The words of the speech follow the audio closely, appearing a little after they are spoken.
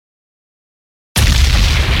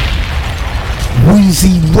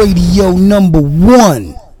Weezy Radio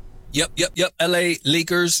 #1. Yep. LA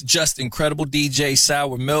Leakers, just incredible. DJ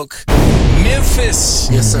Sour Milk. Memphis.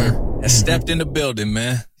 Yes, sir. Has stepped in the building,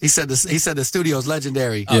 man. He said the studio's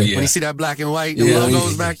legendary. Oh, yeah. When you see that black and white, the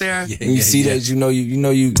logos back there. When you see that, you know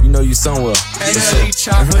you somewhere. LA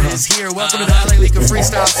Chocolate is here. Welcome to the LA Leaker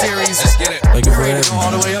Freestyle Series. Let's get it. Like We're ready to go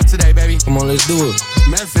all the way up today, baby. Come on, let's do it.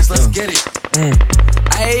 Memphis, let's get it.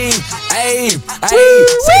 Ayy,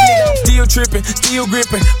 say nigga I'm still trippin', still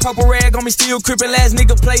grippin'. Purple rag on me, still crippin'. Last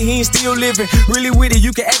nigga play, he ain't still livin'. Really with it,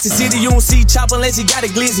 you can ask the city. You don't see chop unless you got a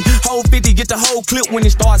glizzy. Whole 50, get the whole clip when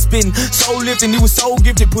it start spittin'. Soul lifting, he was so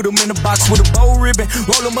gifted. Put him in a box with a bow ribbon.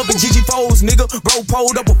 Roll him up in GG foes, nigga. Bro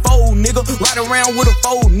pulled up a fold, nigga. Ride around with a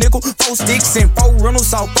fold, nickel. 4 sticks and 4 rentals.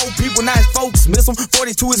 Saw 4 people, now his folks miss him.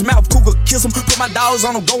 40 to his mouth, cougar kiss him. Put my dogs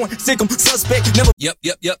on him, going sick him. Suspect, never. Yep.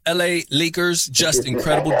 LA Leakers, just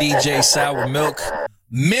incredible. DJ Sour Milk.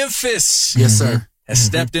 Memphis. Yes, sir. Has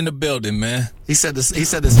stepped in the building, man. He said the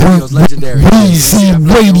studio's legendary. Weezy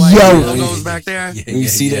Radio. Logos back there. When you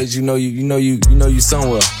see that, you know you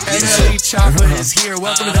somewhere. LA Chocolate is here.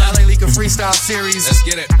 Welcome to the LA Leaker Freestyle Series. Let's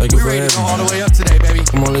get it. Like We're ready to go all the way up today, baby.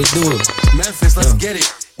 Come on, let's do it. Memphis, let's get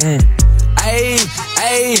it. Ayy,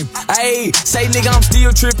 say nigga I'm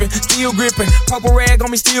still trippin', still grippin'. Purple rag on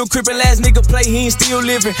me, still crippin'. Last nigga play, he ain't still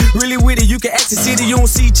livin'. Really with it, you can ask the city. You don't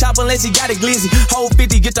see chop unless you got a glizzy. Whole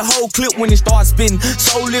 50, get the whole clip when it start spittin'.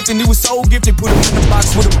 Soul lifting, he was so gifted. Put him in the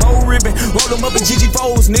box with a bow ribbon. Roll him up in GG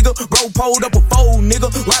foes, nigga. Bro pulled up a fold, nigga.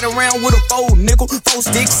 Ride around with a fold, nickel. 4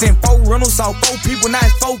 sticks and 4 rentals. Saw 4 people, now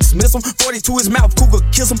his folks miss him. 40 to his mouth, cougar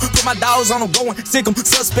kiss him. Put my dogs on him, going sick him.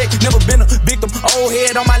 Suspect, never been a victim. Old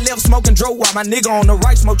head on my left, smoking dro. While my nigga on the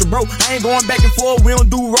right, smoked a bro. I ain't going back and forth, we don't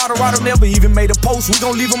do rada. Never even made a post. We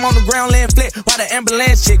gon' leave him on the ground laying flat. While the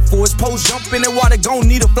ambulance check for his post. Jump in the water, gon'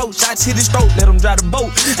 need a float. Shots hit his throat, let him drive the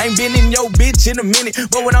boat. Ain't been in your bitch in a minute,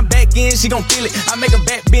 but when I'm back in, she gon' feel it. I make a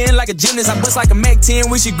back bend like a gymnast. I bust like a Mac 10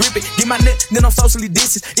 when she grip it. Get my neck, then I'm socially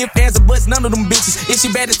distance. If fans are bust, none of them bitches. If she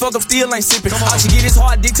bad as fuck, I'm still ain't sippin'. All she get is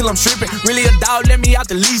hard dick till I'm strippin'. Really a dog, let me out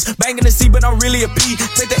the leash. Bangin' the C, but I'm really a P.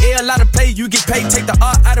 Take the L out of play, you get paid. Take the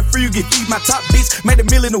R out of free, you get feed. My top bitch made $1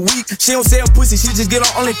 million a week. She don't sell pussy, she just get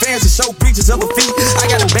on OnlyFans and show pictures of her feet. I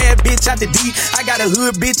got a bad bitch out the D, I got a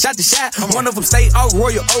hood bitch out the shot. One of them stay out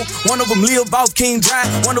Royal Oak, one of them live off King Drive.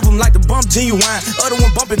 One of them like to bump genuine, other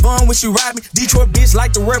one bumpin' bun when she ride me. Detroit bitch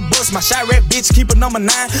like to wear bust, my shot rap bitch keep a number 9.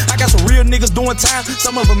 I got some real niggas doing time,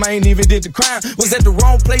 some of them ain't even did the crime. Was at the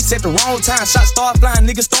wrong place at the wrong time, shots start flying,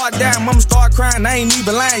 niggas start dying, mama start crying. I ain't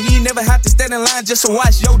even lying, you ain't never have to stand in line just to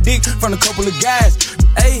watch your dick from a couple of guys.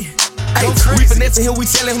 Ayy, we finessing him, we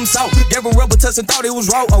telling him salt. Gave him rubber tuss and thought it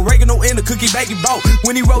was raw. Oregano in the cookie baking boat.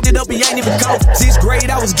 When he rolled it up, he ain't even cough. 6th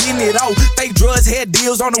grade, I was getting it all. Fake drugs, had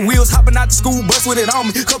deals on the wheels. Hopping out the school bus with it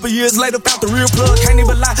on me. Couple years later, found the real plug. Can't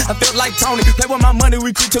even lie, I felt like Tony. Play with my money,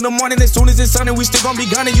 we creep till the morning. As soon as it's sunny, we still gon' be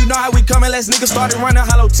gunning. You know how we coming. Last nigga started running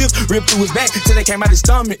hollow tips. Ripped through his back till they came out his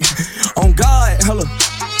stomach. On God, hello.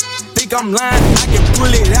 Think I'm lying, I can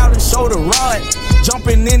pull it out and show the rod.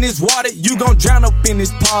 Jumping in this water, you gon' drown up in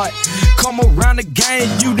this pot. Come around the game,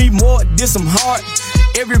 you need more, this some hard.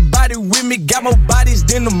 Everybody with me got more bodies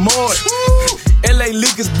than the morgue. LA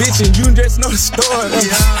Leakers bitch and you just know the story.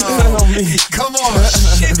 Come on.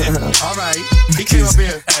 Alright, he came up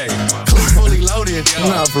here fully loaded.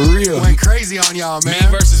 Nah, for real. Went crazy on y'all, man.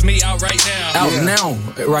 Me versus me out right now.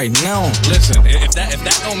 Right now. Listen, if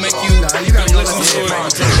that don't make you, you gotta listen to it.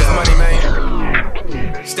 Take this money,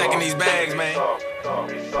 man. Stacking these bags, man.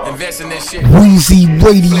 Invest in this shit. Weezy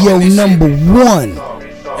Radio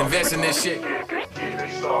 #1. Invest in this shit.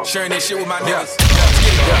 Sharing this shit with my niggas.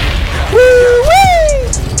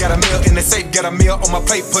 Got a meal in the safe, got a meal on my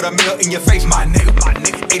plate, put a meal in your face, my nigga.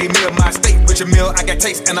 80 mil, my state, rich a meal, I got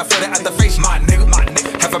taste, and I feel it out the face, my nigga.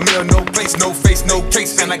 Half a meal, no place, no face, no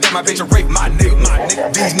case, and I got my bitch a rape, my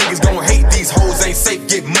nigga. These niggas gon' hate, these hoes ain't safe,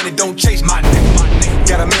 get money, don't chase, my nigga.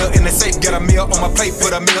 Got a meal in the safe, got a meal on my plate,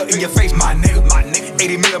 put a meal in your face, my nigga.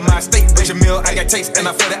 80 mil, my state, rich a meal, I got taste, and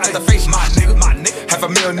I feel it out the face, my nigga. Half a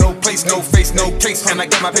meal, no place, no face, no case, and I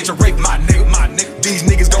got my bitch a rape, my nigga. These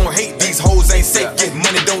niggas gon' hate, these hoes ain't safe, get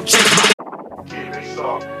money, don't chase, my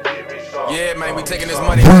Yeah, man, we taking this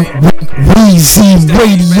money, man. Weezy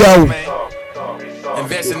Radio.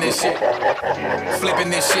 Invest in this shit. Flipping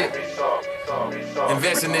this shit.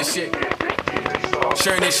 Invest in this shit.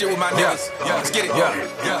 Sharing this shit with my niggas. Yeah, let's get it.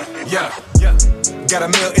 Yeah. Got a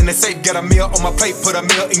meal in the safe, got a meal on my plate, put a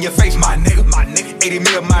meal in your face, my nigga. 80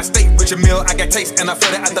 mil, my state, rich a meal, I got taste, and I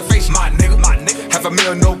feel it out the face, my nigga. Half a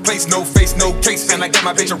meal, no place, no face, no case, and I got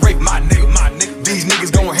my bitch a rape, my nigga. These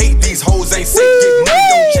niggas gon' hate, these hoes ain't safe, get money,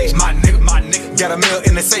 don't chase, my nigga. Got Got a meal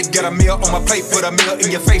in the safe, got a meal on my plate, put a meal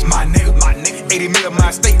in your face, my nigga, my nigga. 80 mil,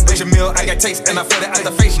 my state, rich a meal, I got taste, and I feel it out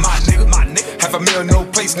the face, my nigga, my nigga. Half a meal, no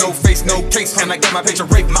place, no face, no case, and I got my picture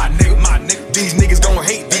raped, my nigga, my nigga. These niggas gon'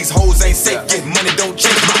 hate, these hoes ain't safe, get money, don't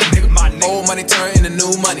chase, my nigga, my nigga. Old money turn into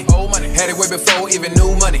new money. Had it way before even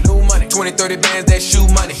new money. 20, 30 bands, that shoe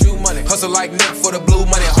money. Hustle like Nick for the blue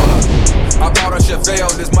money. Hold up. I bought a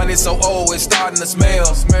Chevelle, this money so old, it's starting to smell.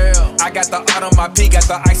 I got the art on my peak, got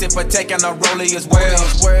the ice in Patek and the rollie as well.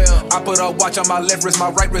 I put a watch on my left wrist, my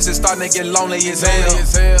right wrist is starting to get lonely as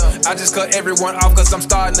hell. I just cut everyone off cause I'm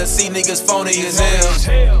starting to see niggas phony as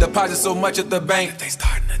hell. Deposit so much at the bank, they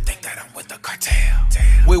starting to think that I'm with the cartel.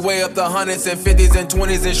 We weigh up the hundreds and 50s and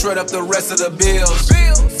 20s and shred up the rest of the bills.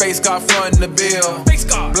 Face card frontin' the bill.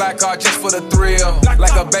 Black card just for the thrill.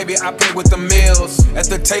 Like a baby, I play with the meals. At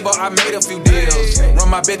the table, I made a few deals. Run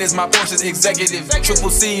my business, my portions executive. Triple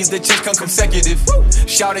C's, the chicks come consecutive.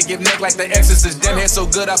 Shout it, give neck like the exorcist. Damn hair so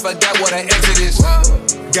good, I forgot what an exit is.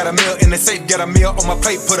 Got a meal in the safe, got a meal on my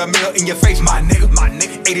plate, put a meal in your face, my nigga, my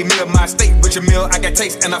nigga. 80 mil, my state, rich a meal, I got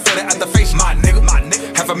taste, and I feel it out the face, my nigga, my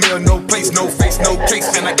nigga. Half a meal, no place, no face, no case,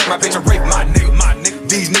 and I got my picture raped, my nigga, my nigga.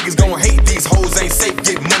 These niggas gon' hate, these hoes ain't safe,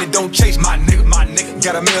 get money, don't chase, my nigga, my nigga.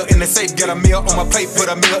 Got a meal in the safe, got a meal on my plate, put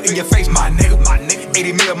a meal in your face, my nigga, my nigga.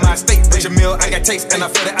 80 mil, my state, rich a meal, I got taste, and I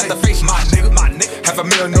feel it out the face, my nigga, my nigga. Half a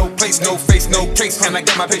meal, no place, no face, no case, and I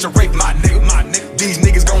got my picture raped, my nigga, my nigga. These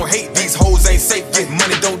niggas gon' hate, these hoes ain't safe, get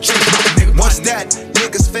money, don't chase, my nigga. What's that?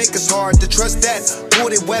 Niggas fake, it's hard to trust that.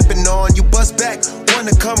 Put a weapon on, you bust back.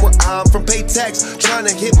 Wanna come where I'm from, pay tax.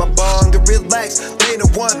 Tryna hit my bong to relax. They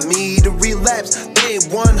don't want me to relapse. They ain't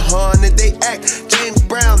 100, they act. James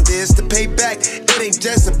Brown this to pay back. It ain't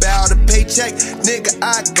just about a paycheck. Nigga,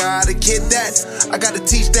 I gotta get that. I gotta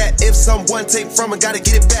teach that. If someone take from it, gotta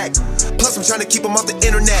get it back. Plus, I'm tryna keep them off the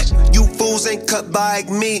internet. You fools ain't cut like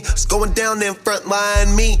me. It's going down in front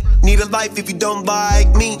line me. Need a life if you don't like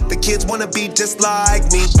me. The kids wanna be just like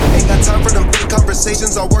me. Ain't got time for them big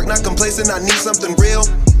conversations. I work not complacent, I need something real.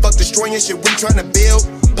 Fuck destroying shit we tryna build.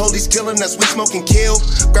 Police killing us, we smoke and kill.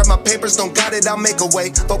 Grab my papers, don't got it, I'll make a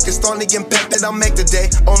way. Focused on the impact that I'll make today.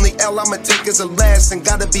 Only L I'ma take is a lesson.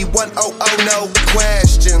 Gotta be 100, no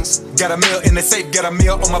questions. Got a meal in the safe, got a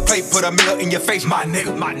meal on my plate, put a meal in your face, my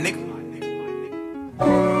nigga, my nigga.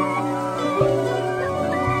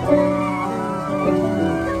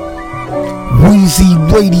 Weezy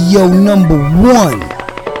Radio #1.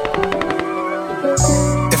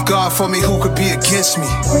 If God for me, who could be against me?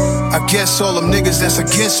 I guess all them niggas that's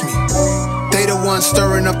against me. They the ones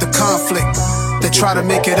stirring up the conflict. They try to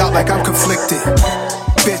make it out like I'm conflicted.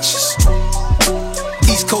 Bitches.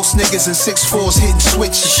 East Coast niggas and 6'4s hitting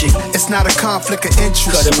switches. It's not a conflict of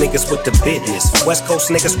interest. Cut them niggas with the business. West Coast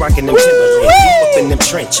niggas rocking them Timberlands. Deep up in them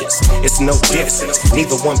trenches. It's no difference.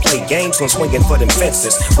 Neither one play games when swinging for them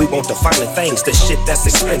fences. We want the finer things, the shit that's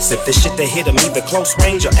expensive. The shit that hit them either close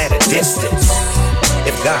range or at a distance.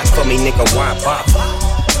 If God for me, nigga, why bother?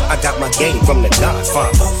 I got my game from the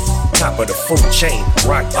Godfather. Top of the food chain,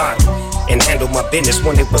 rock bottom. And handle my business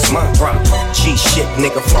when it was my problem. G shit,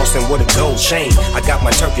 nigga, flossing with a gold chain. I got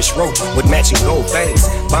my Turkish rope with matching gold things.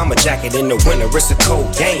 Bomber jacket in the winter, it's a cold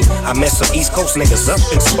game. I mess some East Coast niggas up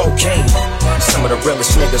in Spokane. Some of the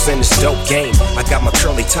realest niggas in this dope game. I got my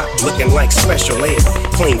curly top looking like special ed.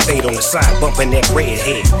 Clean fade on the side, bumping that red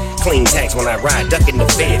head. Clean tags when I ride, ducking the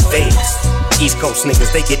feds. East Coast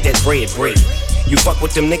niggas, they get that bread. You fuck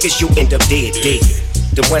with them niggas, you end up dead.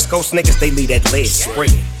 The West Coast niggas, they leave that lead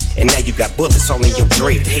spread. And now you got bullets all in your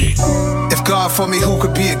dread head. If God for me, who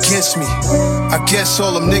could be against me? I guess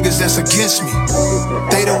all them niggas that's against me.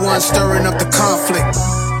 They the ones stirring up the conflict.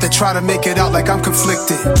 They try to make it out like I'm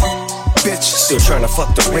conflicted. Bitches. Still trying to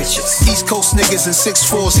fuck the richest. East Coast niggas and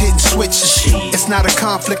 6'4s hitting switches. It's not a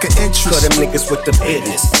conflict of interest. Cut them niggas with the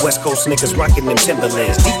business. West Coast niggas rocking them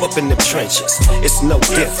Timberlands. Deep up in them trenches. It's no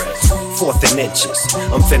difference. 4th and inches.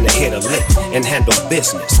 I'm finna hit a lick and handle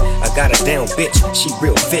business. I got a down bitch, she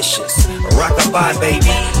real vicious. Rockabye, baby,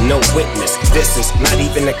 no witness. This is not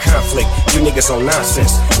even a conflict. You niggas on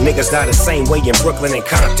nonsense. Niggas die the same way in Brooklyn and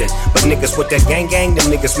Compton. But niggas with that gang, them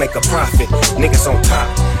niggas make a profit. Niggas on top,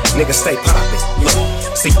 niggas stay poppin'. Look,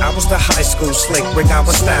 see, I was the high school slick Rick, I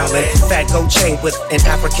was styling. Fat gold chain with an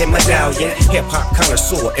African medallion. Hip hop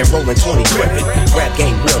connoisseur and rolling 20 gripping. Rap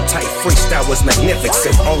game real tight, freestyle was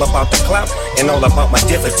magnificent. All about the clout and all about my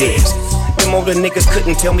dividends. Them older niggas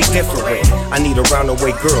couldn't tell me different. I need a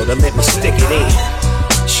roundaway girl to let me stick it in.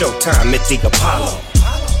 Showtime at the Apollo.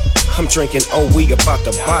 I'm drinking OE about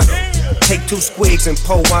the bottle. Take 2 squigs and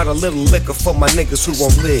pour out a little liquor for my niggas who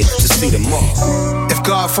won't live to see them all. If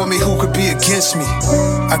God for me, who could be against me?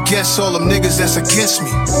 I guess all them niggas that's against me.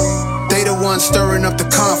 They the ones stirring up the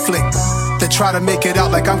conflict. They try to make it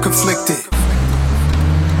out like I'm conflicted.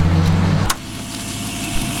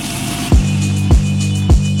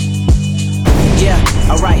 Yeah,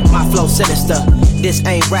 alright, my flow sinister. This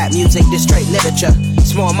ain't rap music, this straight literature.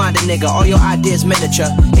 Small-minded nigga, all your ideas miniature.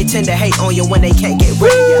 They tend to hate on you when they can't get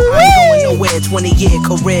rid of you. I ain't going nowhere, 20-year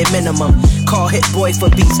career minimum. Call Hit Boy for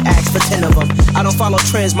beats, ask for 10 of them. I don't follow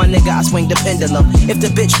trends, my nigga, I swing the pendulum. If the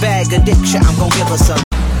bitch bag addiction, I'm gon' give her some.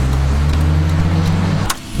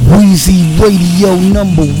 Weezy Radio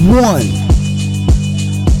 #1.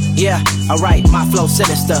 Yeah, alright, my flow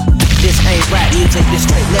sinister. This ain't rap music, this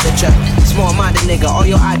straight literature. Small-minded nigga, all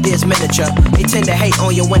your ideas miniature. They tend to hate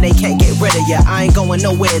on you when they can't get rid of you. I ain't going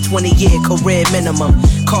nowhere, 20-year career minimum.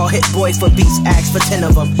 Call Hit Boy for beats, ask for 10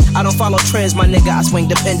 of them. I don't follow trends, my nigga, I swing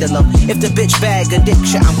the pendulum. If the bitch bag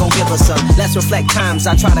addiction, I'm gon' give her some. Let's reflect times,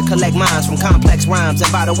 I try to collect minds from complex rhymes.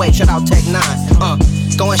 And by the way, shout out Tech 9.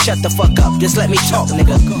 Go and shut the fuck up, just let me talk,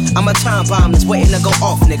 nigga. I'm a time bomb that's waiting to go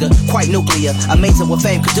off, nigga. Quite nuclear, amazing what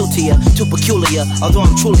fame could do to you. Too peculiar, although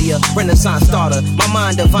I'm truly a Renaissance starter. My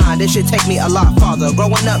mind divine, this should take me a lot farther.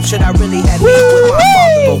 Growing up, should I really have beef with my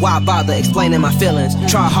father? But why bother explaining my feelings?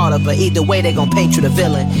 Try harder, but either way they gon' paint you the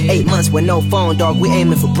villain. 8 months with no phone, dog, we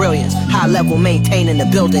aiming for brilliance. High level maintaining the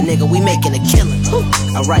building, nigga, we making a killing.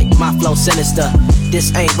 Alright, my flow sinister.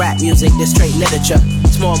 This ain't rap music, this straight literature.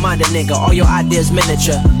 Small-minded nigga, all your ideas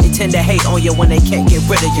miniature. They tend to hate on you when they can't get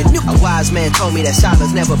rid of you. A wise man told me that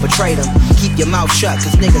silence never betrayed them. Keep your mouth shut,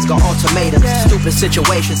 cause niggas got ultimatums. Stupid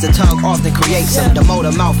situations, the tongue often creates them. The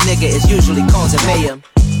motor mouth nigga is usually causing mayhem.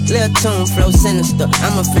 Lil' tune, flow sinister,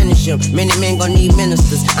 I'ma finish him. Many men gon' need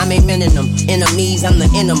ministers, I'm aiming them. Enemies, I'm the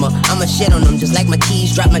enema, I'ma shit on them. Just like my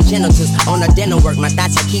keys, drop my genitals. On a dental work, my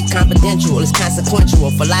thoughts I keep confidential. It's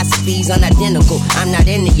consequential, philosophies unidentical. I'm not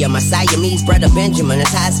into ya, my Siamese brother Benjamin.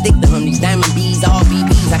 That's how I stick to him, these diamond bees, all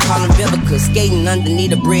BBs. I call them Vivica, skating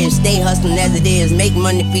underneath a bridge. Stay hustling as it is, make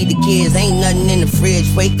money, feed the kids. Ain't nothing in the fridge,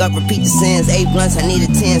 wake up, repeat the sins. 8 blunts, I need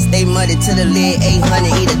a 10, stay muddy to the lid.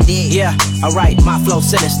 800, eat a dick. Yeah, alright, my flow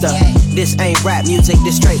sinister. This ain't rap music,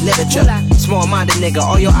 this straight literature. Small-minded nigga,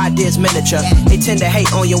 all your ideas miniature. They tend to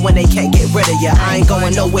hate on you when they can't get rid of you. I ain't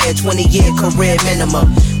going nowhere, 20-year career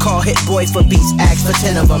minimum. Call Hit Boy for beats, ask for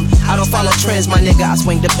 10 of them. I don't follow trends, my nigga, I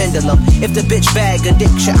swing the pendulum. If the bitch bag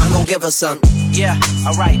addiction, I'm gon' give her some. Yeah,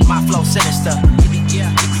 alright, my flow sinister. Yeah.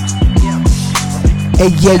 Hey,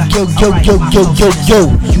 yo, you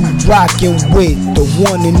rockin' with the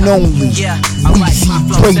one and only Weezy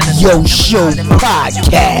Radio Show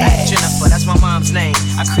Podcast. Jennifer, that's my mom's name.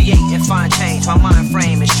 I create and find change. My mind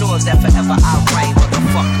frame ensures that forever I reign. What the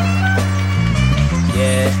fuck?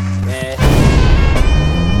 Yeah.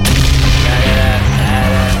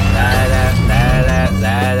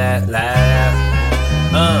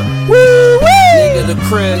 Nigga, the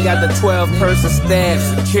crib got the 12-person staff.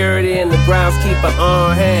 Security and the groundskeeper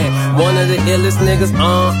on hand. One of the illest niggas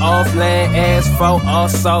on off-land asphalt, all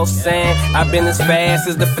soft sand. I've been as fast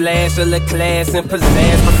as the flash of the class and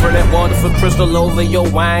pizzazz. Prefer that water for crystal over your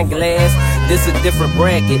wine glass. This a different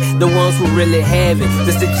bracket, the ones who really have it.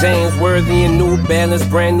 This the James Worthy and New Balance,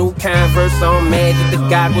 brand new Converse on Magic. The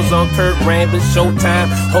goggles on Kurt Rambis, Showtime.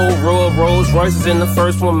 Whole row of Rolls Royces in the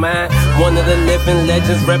first one mine. One of the living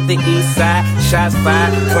legends, rep the east side. Shots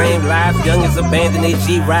fired, claim lives, young as abandoned they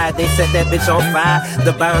G-Ride. They set that bitch on fire.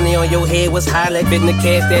 The bounty on your head was high, like fitting to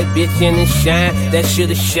cash that bitch in and shine. That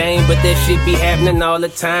shit a shame, but that shit be happening all the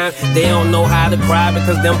time. They don't know how to cry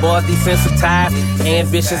because them boys desensitized.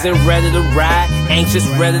 Ambitious and ready to ride, anxious,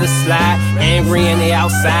 ready to slide. Angry and they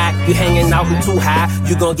outside, you hanging out and too high.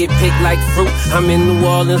 You gon' get picked like fruit. I'm in New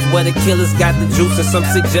Orleans where the killers got the juice. And some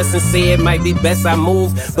suggestions say it might be best I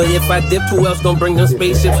move. But if I dip, who else gon' bring them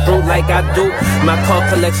spaceships through like I do? My car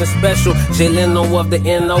collection special, Jay Leno of the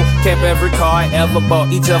NO. Kept every car I ever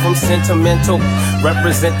bought, each of them sentimental.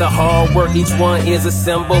 Represent the hard work, each one is a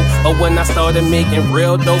symbol. Or when I started making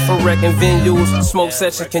real dough for wrecking venues. Smoke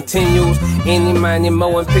session continues, any, miny,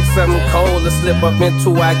 mo, and pick something cold to slip up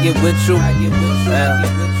into, I get with you.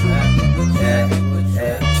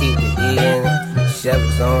 Keep it in.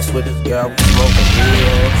 Chevys on, switches, girl, we smoking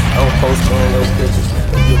weed. Don't post on no pictures,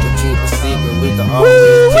 but you can keep a secret, we can always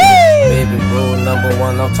keep it. Baby, rule number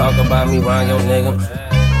 1, don't talk about me around your nigga.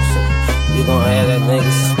 You gon' have that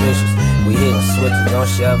nigga suspicious. We hitting switches, don't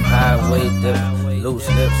shove highway different. Loose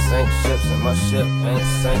lips, sink ships, and my ship ain't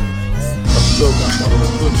sinking. I'm still got some of the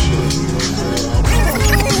good shit, you know what I'm saying?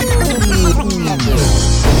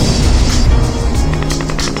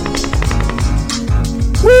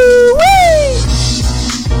 Woo-wee!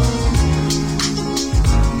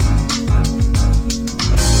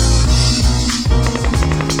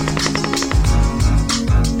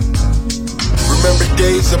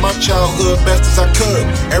 days of my childhood best as I could.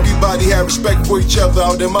 Everybody had respect for each other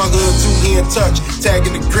out in my hood. 2 hand touch,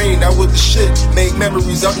 tagging the green, that was the shit. Made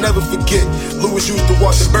memories I'll never forget. Louis used to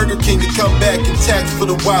walk to Burger King to come back and tax for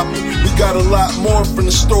the Whopper. We got a lot more from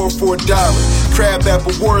the store for $1. Crab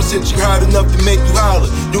apple wars hit you hard enough to make you holler.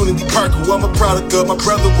 Unity Parker, who I'm a product of, my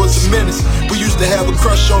brother was a menace. We used to have a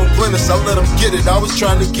crush on Glennis, I let him get it. I was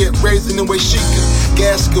trying to get raised in the way she could.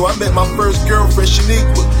 Gasco, I met my first girlfriend,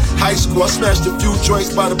 Shaniqua. High school, I smashed a few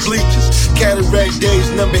joints by the bleachers. Cataract days,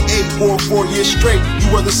 number 8, 4 years straight.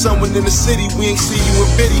 You wasn't someone in the city, we ain't see you in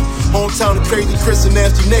Biddy. Hometown of Crazy Chris and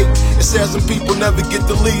Nasty Nate. It says some people never get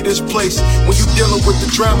to leave this place. When you dealing with the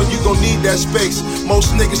drama, you gon' need that space.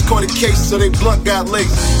 Most niggas caught a case, so they blunt got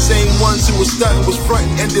laced. Same ones who was stunting was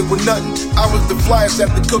frontin', ended with nothing. I was the flyers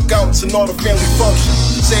at the cookouts and all the family functions.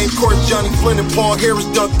 Same course Johnny Flynn and Paul Harris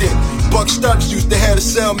dunked in. Buck Stutz used to have the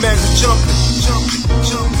cell magic jumping.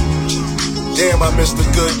 Damn, I miss the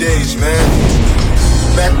good days, man.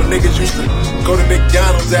 Back when niggas used to go to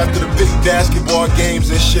McDonald's after the big basketball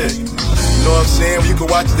games and shit. You know what I'm saying? Where you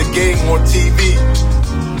could watch the game on TV.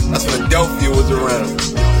 That's when Philadelphia was around.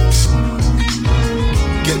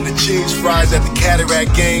 Getting the cheese fries at the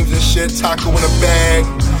Cataract games and shit. Taco in a bag.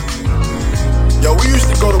 Yo, we used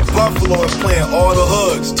to go to Buffalo and play in all the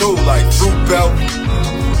hoods too, like Fruit Belt,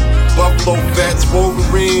 Buffalo Vets,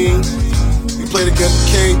 Wolverines. We played against the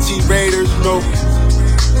K&T Raiders, you know.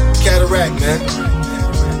 Cataract, man.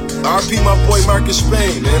 RP my boy Marcus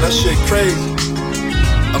Spain, man. That shit crazy.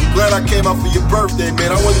 I'm glad I came out for your birthday,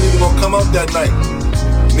 man. I wasn't even gonna come out that night.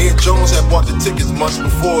 Me and Jones had bought the tickets months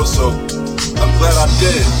before, so I'm glad I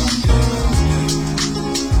did.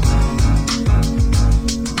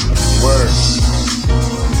 Word.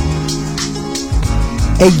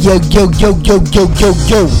 Hey yo, you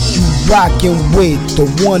rockin' with the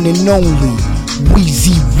one and only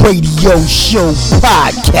Weezy Radio Show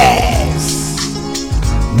Podcast.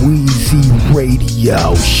 Weezy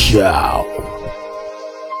Radio Show.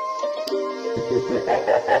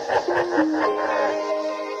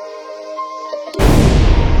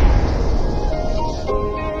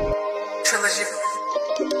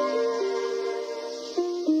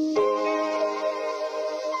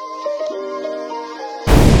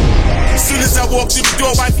 Soon as I walk through the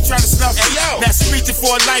door, wifey tryna snuff me. Now she reaching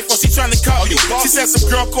for a knife or she tryna cut me. She said some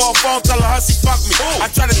girl called phone, tell her she fuck me. I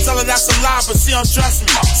try to tell her that's a lie, but she don't trust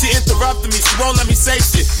me. She interrupted me, she won't let me say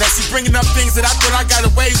shit. Now she bringing up things that I thought I got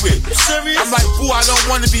away with. You serious? I'm like, boo, I don't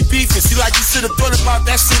wanna be beefing. She like, you should've thought about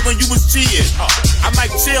that shit when you was cheating. I'm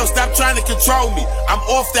like, chill, stop trying to control me. I'm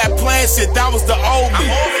off that plan shit, that was the old me.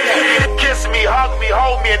 Kiss me, hug me,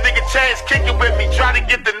 hold me, a nigga change, kick it with me, try to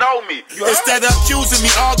get to know me. Instead of accusing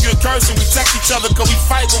me, arguing, cursing, we text each other cause we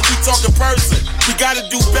fight when we talk in person. We gotta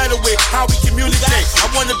do better with how we communicate. I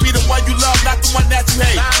wanna be the one you love, not the one that you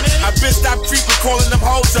hate. I've been stopped creeping, calling them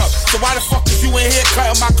hoes up. So why the fuck is you in here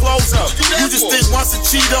cutting my clothes up? You just think once a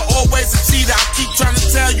cheater, always a cheater. I keep trying to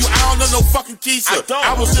tell you, I don't know no fucking Keisha.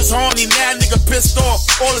 I was just horny, now nigga pissed off.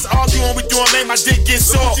 All this arguing we doing made my dick get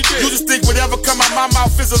soft. You just think whatever come out my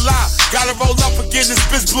mouth is a lie. Gotta roll up again, this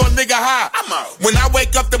bitch blew a nigga high. When I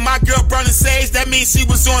wake up to my girl burning sage, that means she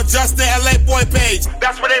was on Justin LA Boy page.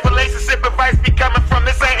 That's where they relationship advice be coming from.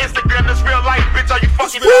 This ain't Instagram, this real life, bitch. Are you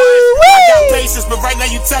fucking real? I got patience, but right now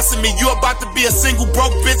you testing me. You about to be a single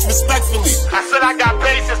broke bitch, respectfully. I said I got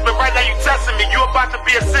patience, but right now you testing me. You about to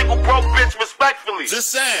be a single broke bitch, respectfully.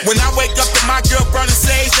 Just saying. When I wake up to my girl burning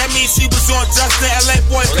sage, that means she was on Justin LA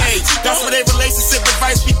Boy page. That's where they relationship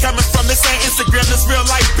advice be coming from. This ain't Instagram, this real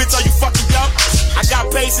life, bitch. Are you fucking dumb? I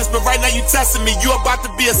got patience, but right now you testing me. You about to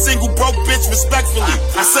be a single broke bitch, respectfully.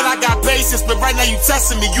 I said I got patience, but right now you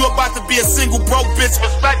testing me. You about to be a single broke bitch,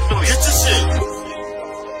 respectfully. Get your shit.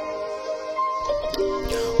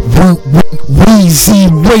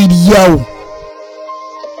 Weezy Radio.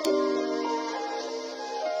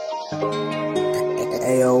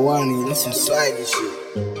 Hey yo, Wani, this is swaggy shit.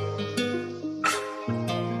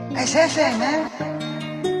 Es ese, man.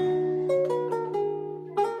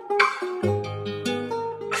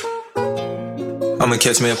 I'ma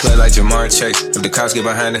catch me a play like Jamar Chase. If the cops get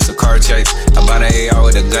behind, it's a car chase. I bought an AR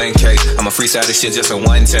with a gun case. I'ma freestyle this shit just in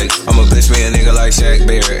one take. I'ma bitch me a nigga like Shaq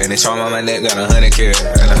Barrett. And the charm on my neck got 100 carat.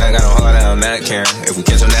 And I ain't got no heart, I'm not caring. If we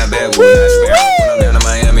catch him that bad, we not sparing. When I'm down to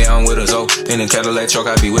Miami, I'm with a Zoe. In the Cadillac truck,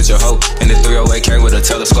 I be with your hoe. In the 308 carry with a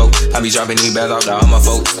telescope. I be dropping these bags off to all my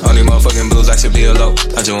folks. All these motherfucking blues, I should be alone.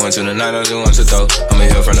 I just want you tonight, I just want you throw.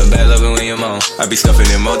 I'ma hear from the bad loving when you're moan. I be stuffing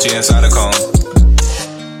emoji inside a cone.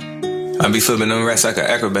 I be flipping them rats like an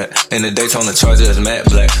acrobat. In the Daytona Charger is matte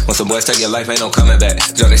black. Once the boys take your life, ain't no coming back.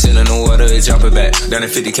 Drop that shit in the water, it jump it back. Down in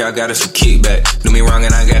 50 cal, got us some kickback. Do me wrong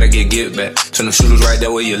and I gotta get get back. Turn the shooters right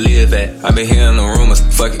there where you live at. I been hearing the rumors,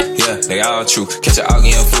 fuck it, yeah, they all true. Catch a out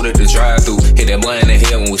getting food at the drive-thru. Hit that boy in the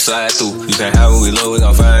head when we slide through. You can't have what we love, we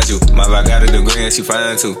gon' find you. My vibe got a degree and she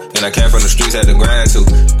fine too. And I came from the streets, had to grind too.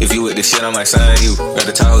 If you with this shit, I might sign you. Got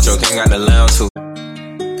the Tahoe truck, ain't got the lounge too.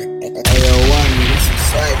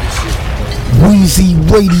 Weezy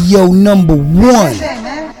Radio #1.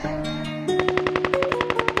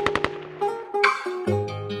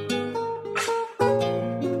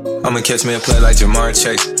 I'ma catch me a play like Jamar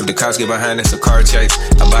Chase. If the cops get behind, it's a car chase.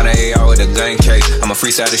 I bought an AR with a gun case. I'ma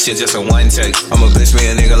freestyle this shit just in one take. I'ma bitch me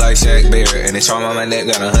a nigga like Shaq Barrett. And the charm on my neck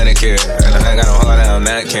got 100 carat. And I ain't got no heart, I'm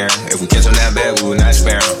not caring. If we catch him that bad, we will not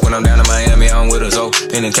spare him. When I'm down in Miami, I'm with a Zoe.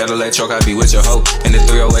 In the Cadillac truck, I be with your hoe. In the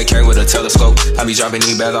 308 came with a telescope. I be dropping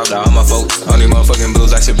these bags off to all my folks. All these motherfucking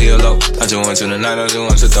blues, I should be alone. I just want you tonight, I just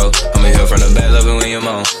want you throw. I'ma hear from the back, loving when you're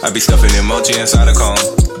on. I be stuffing emoji inside a cone.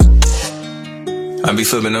 I be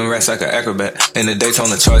flipping them rats like an acrobat. In the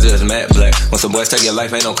Daytona Charger is matte black. Once the boys take your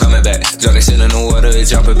life, ain't no coming back. Drop that shit in the water, it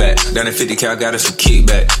jump it back. Down in 50 cal, got us some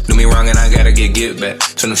kickback. Do me wrong and I gotta get back.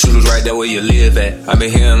 Turn the shooters right there where you live at. I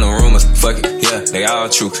been hearing the rumors, fuck it, yeah, they all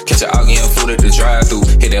true. Catch a out getting food at the drive-thru.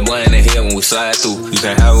 Hit that boy in the head when we slide through. You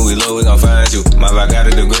can't have what we love, we gon' find you. My vibe got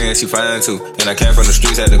a degree and she fine too. And I came from the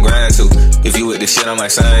streets, had to grind too. If you with this shit, I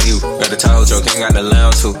might sign you. Got the Tahoe truck, ain't got the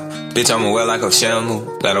lounge too. Bitch, I'ma wear like a shampoo.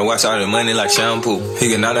 Gotta wash all the money like shampoo. He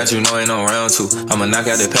can know that you know ain't no round two. I'ma knock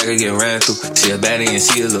out the pack and get ran through. She a baddie and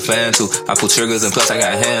she is a fan too. I pull triggers and plus I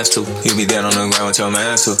got hands too. You be dead on the ground with your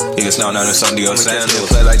man too. You can snout down in some Dior sandals.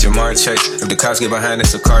 Play like Jamar Chase. If the cops get behind,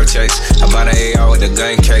 it's a car chase. I bought an AR with a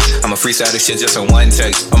gun case. I'ma freestyle this shit just in one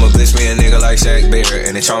take. I'ma bitch me a nigga like Shaq Barrett.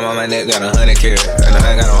 And the charm on my neck got 100 carat. And I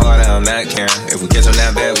ain't got no heart, I'm not caring. If we catch him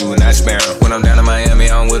that bad, we will not spare him. When I'm down in Miami,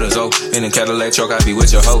 I'm with a Zoe. In the Cadillac truck, I be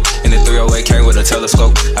with your hoe. In the 308 came with a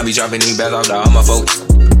telescope. I be dropping these bags off to all my folks.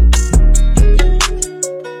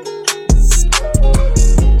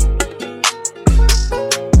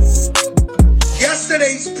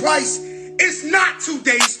 Yesterday's price is not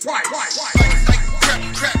today's price.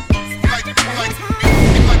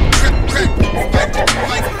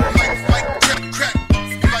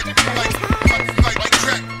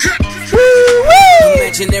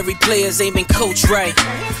 Imaginary players ain't been coached right.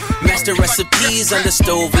 Master recipes under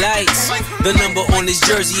stove lights. The number on this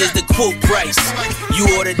jersey is the quote price. You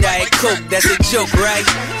order Diet Coke, that's a joke, right?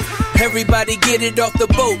 Everybody get it off the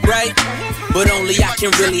boat, right? But only I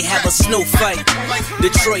can really have a snow fight.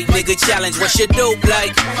 Detroit nigga challenge, what's your dope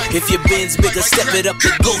like? If your bin's bigger, step it up to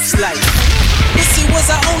ghost light. Missy was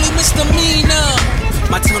our only misdemeanor.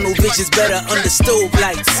 My tunnel vision's better under stove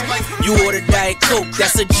lights. You order Diet Coke,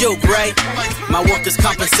 that's a joke, right? My workers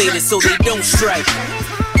compensated so they don't strike.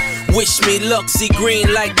 Wish me luck, see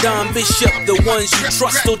green like Don Bishop. The ones you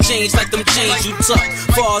trust don't change like them chains you tuck.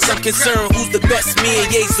 Far as I'm concerned, who's the best? Me and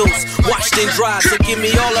Jesus. Washed and dried, so give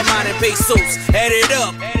me all of mine in pesos. Add it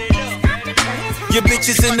up. Your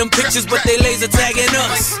bitches in them pictures, but they laser tagging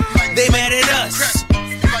us. They mad at us.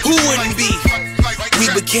 Who wouldn't be? We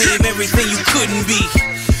became everything you couldn't be.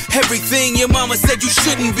 Everything your mama said you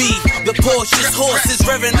shouldn't be. The Porsche's horses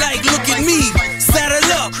revving like, look at me. Saddle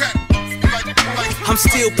up. I'm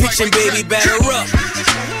still pitching, baby, batter up.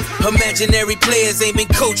 Imaginary players ain't been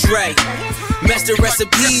coached right. Master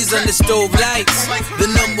recipes under stove lights. The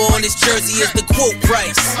number on this jersey is the quote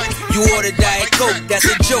price. You order Diet Coke, that's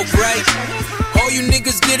a joke, right? All you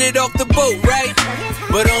niggas get it off the boat, right?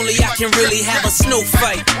 But only I can really have a snow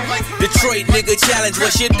fight. Detroit nigga challenge,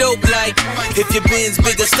 what's your dope like? If your bin's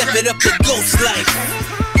bigger, step it up to ghost life.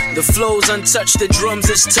 The flow's untouched, the drums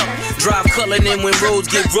is tough. Drive colored in when roads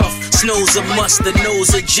get rough. Snow's a must, the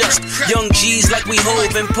nose adjust. Young G's like we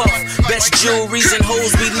Hove and Puff. Best jewelries and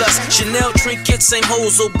hoes we lust. Chanel trinkets, same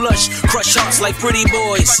hoes will blush. Crush hearts like pretty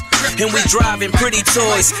boys. And we driving pretty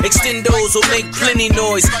toys. Extendos will make plenty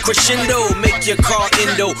noise. Crescendo, make your car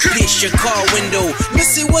endo. Pierce your car window.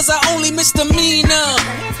 Missy was our only misdemeanor.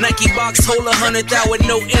 Nike box hold 100 out with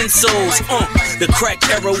no insoles. The crack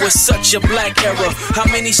era was such a black era. How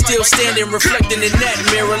many still standing, reflecting in that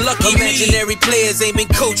mirror? Lucky imaginary players ain't been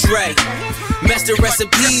coached right. Master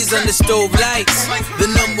recipes under stove lights. The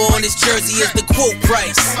number on this jersey is the quote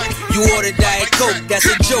price. You order Diet Coke, that's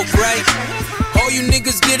a joke, right? All you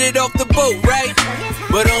niggas get it off the boat, right?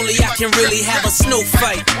 But only I can really have a snow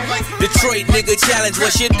fight. Detroit nigga challenge,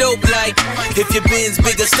 what's your dope like? If your bin's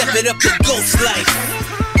bigger, step it up to ghost life.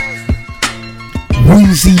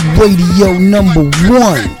 Weezy Radio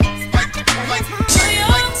 #1.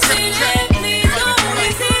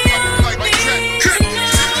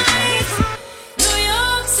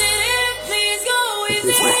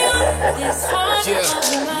 Yeah,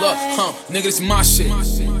 look, nigga, this my shit.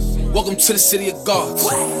 Welcome to the city of gods.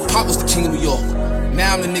 Pop was the king of New York.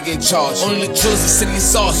 Now I'm the nigga in charge. Only the drillers, the city is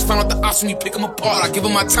sauce. Find out the ops when you pick them apart. I give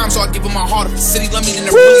them my time, so I give them my heart. If the city love me, then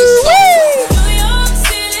they're really a star.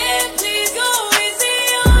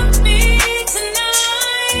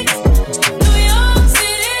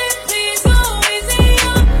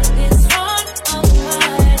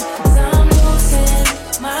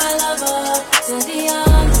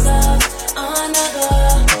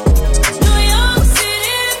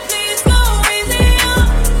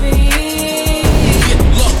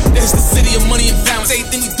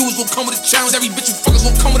 Come with a challenge, every bitch you fuckers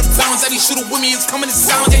gon' come with a balance. Every shooter with me is coming in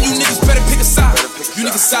silence. And you niggas better pick a side. You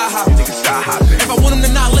niggas side hop. If I want them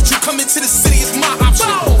to not let you come into the city, it's my option.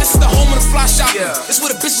 This is the home of the fly shopping. This is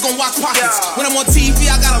where the bitches gon' watch pockets. When I'm on TV,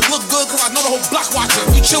 I gotta look good, cause I know the whole block watching.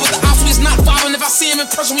 We chill with the ops, we is not vibing. If I see him in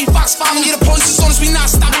person, we fox following. Yeah, the police is on us, we not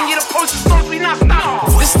stopping. Yeah, the police is on us, we not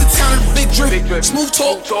stopping. This is the town of the big drip. Smooth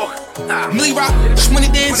talk. Millie rock, money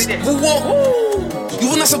dance, woo walk. You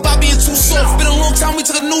will not survive being too soft. Been a long time, we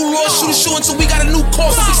took a new law. Shoot a show until we got a new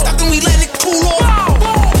course. If we stuck and we letting it cool off.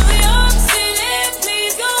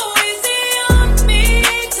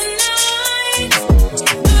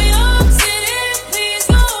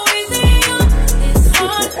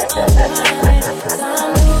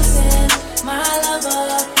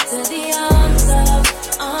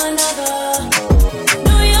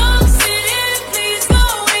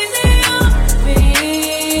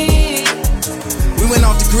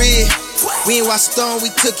 We ain't watched Stone,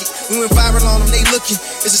 we took it. We went viral on them, they looking.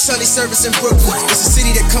 It's a Sunday service in Brooklyn. It's a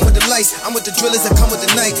city that come with the lights. I'm with the drillers that come with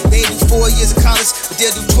the night. They ain't do 4 years of college, but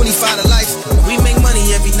they'll do 25 to life. We make money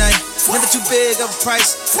every night. Never too big of a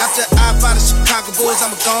price. After I buy the Chicago Bulls,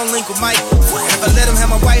 I'ma go and link with Mike. If I let him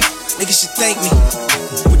have my wife, niggas should thank me.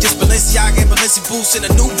 With this Balenciaga and Balenci boots and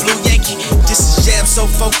a new blue Yankee. This is I'm so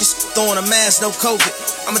focused, throwing a mask, no COVID.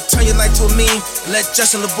 I'ma turn your life to a meme and let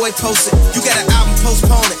Justin LeBoy post it. You got an album,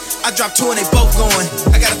 postpone it. I dropped 2 and they both going.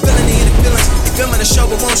 I got a feeling in the feelings. They filming the show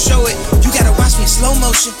but won't show it. You gotta watch me in slow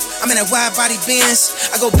motion. I'm in that wide body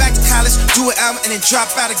Benz. I go back to college, do an album and then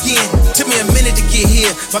drop out again. Took me a minute to get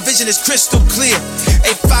here. My vision is crystal clear.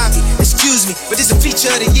 Hey Fabi, excuse me, but this a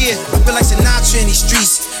feature of the year. I feel like Sinatra in these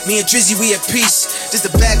streets. Me and Drizzy, we at peace. Just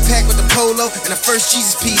a backpack with the polo and the first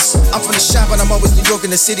Jesus piece. I'm from the shop but I'm always New York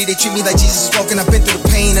in the city. They treat me like Jesus is walking. I've been through the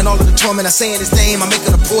pain and all of the torment. I say in his name, I make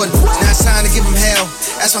it important. Now it's time to give him hell.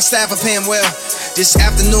 Ask my staff, I pay him well. This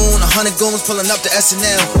afternoon, 100 goons pulling up to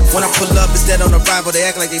SNL. When I pull up, it's dead on arrival. They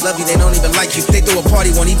act like they love you, they don't even like you. They throw a party,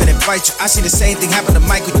 won't even invite you. I see the same thing happen to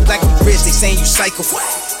Michael. You black and rich, they saying you psycho.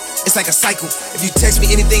 It's like a cycle. If you text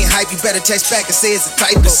me anything hype, you better text back and say it's a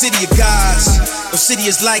typo. The city of gods, no city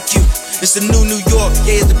is like you. It's the new New York,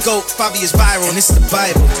 yeah, it's the GOAT. Fabi is viral, and this is the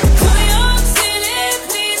Bible.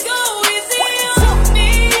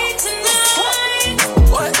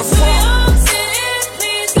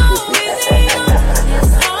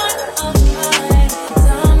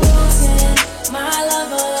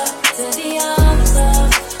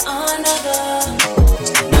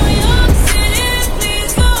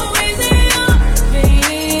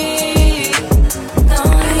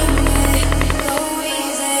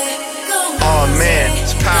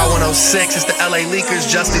 It's the LA Leakers,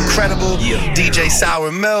 Just Incredible, DJ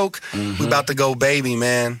Sour Milk. We about to go baby,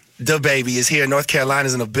 man. The baby is here. North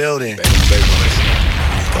Carolina's in the building. Baby.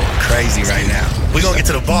 Going crazy right now. We gonna get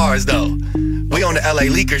to the bars though. We on the LA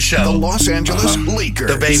Leakers show. The Los Angeles Leakers.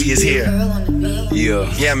 The baby is here.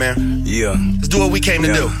 Yeah, man. Let's do what we came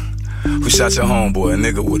to do. Who shot your homeboy? A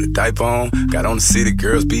nigga with a diaper on. Got on the city,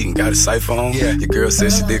 girls beating, got a cipher on. Yeah. Your girl said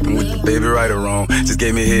she dickin' with the baby, right or wrong. Just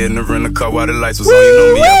gave me head in the rental car while the lights was on. You know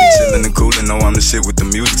me, I be chillin' and coolin'. Know I'm the shit with the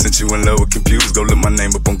music. Since you in love with computers, go look my name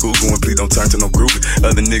up on Google and please don't turn to no groupie.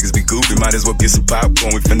 Other niggas be goofy, might as well get some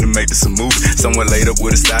popcorn. We finna make this a movie. Someone laid up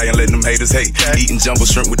with a stallion, letting them haters hate. Eating jumbo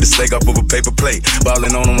shrimp with the steak off of a paper plate.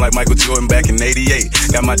 Ballin' on them like Michael Jordan back in '88.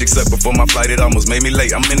 Got my dick sucked before my flight, it almost made me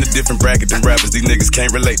late. I'm in a different bracket than rappers, these niggas can't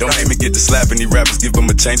relate. Don't make me get to slapping these rappers, give them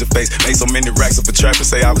a change of face. Made so many racks up for trappers,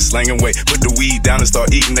 say I was slanging weight. Put the weed down and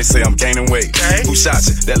start eating, they say I'm gaining weight. Who shot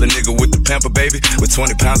you? That little nigga with the pamper, baby. With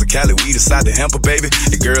 20 pounds of Cali weed inside the hamper, baby.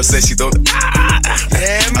 Your girl said she thought I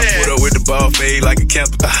put up with the ball fade like a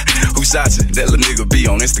camper. Who shot you? That little nigga be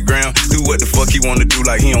on Instagram. Do what the fuck he wanna do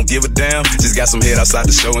like he don't give a damn. Just got some head outside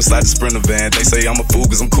the show inside the Sprinter van. They say I'm a fool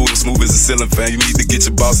cause I'm cool and smooth as a ceiling fan. You need to get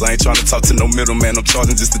your boss, I ain't trying to talk to no middleman. I'm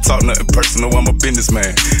charging just to talk nothing personal, I'm a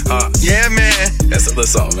businessman. Yeah, man. That's a little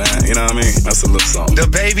song, man. You know what I mean? That's a little song. The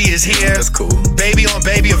baby is here. That's cool. Baby on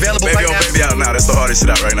baby available baby right now. Baby on baby out now. That's the hardest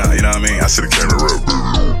shit out right now. You know what I mean? I should've came to rap.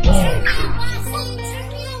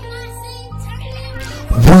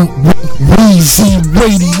 Weezy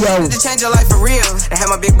Radio. To change your life for real. I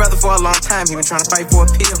had my big brother for a long time, he been trying to fight for a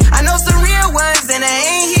pill. I know some real ones and they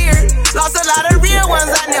ain't here. Lost a lot of real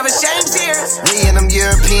ones, I never shed tears. Me and them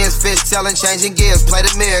Europeans fish telling, changing gears. Play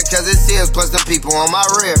the mirror, cause it's his, plus them people on my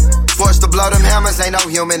rear. Forced to blow them hammers, ain't no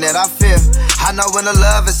human that I fear. I know when the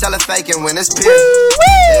love is selling fake and when it's pure.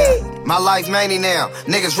 Yeah. My life many now,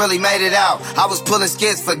 niggas really made it out. I was pulling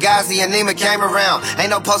skits for Gazi and Nima came around. Ain't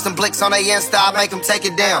no posting blicks on they Insta, I make them take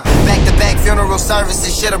it down. Back to back funeral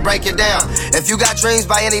services, shit'll break it down. If you got dreams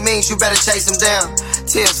by any means, you better chase them down.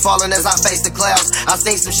 Tears falling as I face the clouds. I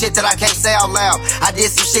seen some shit that I can't say out loud. I did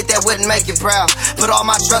some shit that wouldn't make you proud. Put all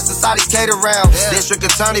my trust inside these cater rounds. District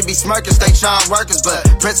attorney be smirking, stay trying workers, but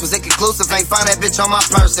Prince was inconclusive, ain't find that bitch on my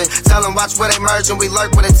person. Tell him watch where they merge and we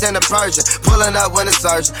lurk with intent of purging. Pulling up when it's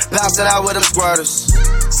urgent, bouncing out with them squirters.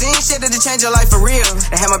 Seen shit that'll change your life for real.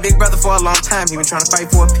 I had my big brother for a long time, he been trying to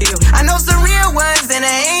fight for a pill. I know some real ones and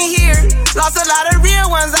they ain't here. Lost a lot of real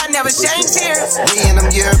ones, I never shed tears. Me and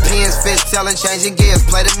them Europeans fish telling, changing gears.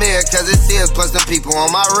 Play the mirror, cause it's his, plus them people on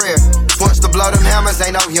my rear. Forced to blow them hammers,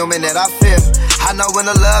 ain't no human that I fear. I know when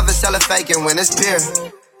the love is selling fake and when it's pure.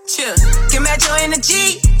 Chill, can match your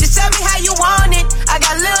energy, just tell me how you want it. I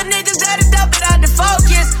got little niggas that'll dump it out the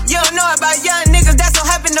focus. You don't know about young niggas that's so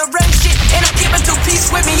happen to run shit. And I keep a two-piece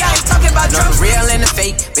with me, I ain't talking about drugs. The real and the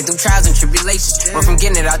fake, been through trials and tribulations. Went from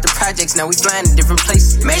getting it out the projects, now we flying to different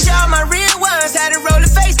places. Make sure all my real ones had a roll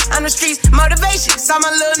of face. On the streets, motivation, saw my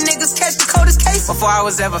little niggas catch the coldest case. Before I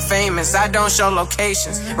was ever famous, I don't show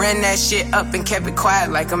locations. Ran that shit up and kept it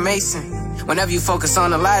quiet like a mason. Whenever you focus on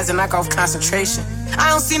the lies and knock off concentration. I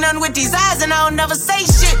don't see nothing with these eyes and I don't never say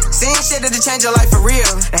shit. Seen shit that'll change your life for real.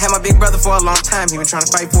 I had my big brother for a long time, he been trying to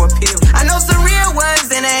fight for a pill. I know some real ones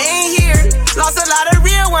and they ain't here. Lost a lot of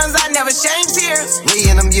real ones, I never shed tears. Me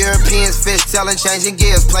and them Europeans fish telling, changing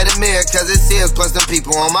gears. Play the mirror, cause it's his, plus them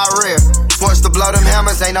people on my rear. Forced to blow them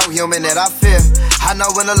hammers, ain't no human that I fear. I know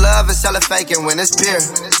when the love is selling fake and when it's pure.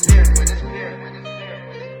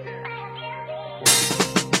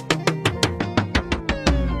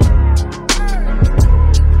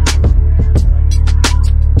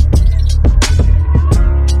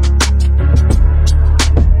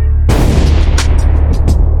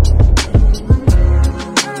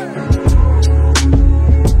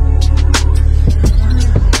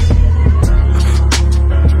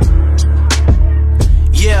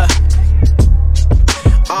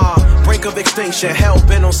 Hell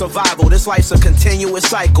bent on survival, this life's a continuous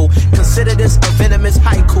cycle. Consider this a venomous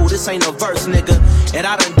haiku, this ain't a verse, nigga. And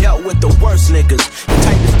I done dealt with the worst niggas. The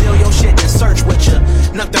type to steal your shit and search with ya,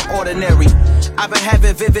 nothing ordinary. I've been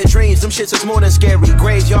having vivid dreams, them shits is more than scary.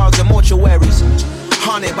 Graveyards and mortuaries,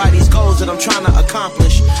 haunted by these goals that I'm trying to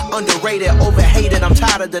accomplish. Underrated, overhated, I'm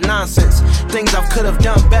tired of the nonsense. Things I could have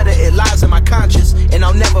done better, it lies in my conscience, and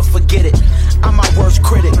I'll never forget it. I'm my worst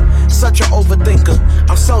critic, such an overthinker.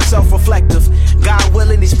 I'm so self-reflective. God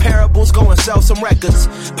willing, these parables go and sell some records.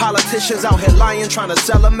 Politicians out here lying, trying to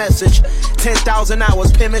sell a message. 10,000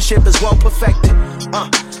 hours, penmanship is well perfected.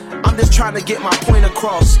 I'm just trying to get my point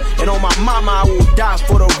across. And on my mama, I will die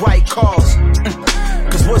for the right cause.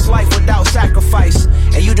 Cause what's life without sacrifice?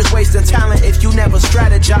 And you just wasting talent if you never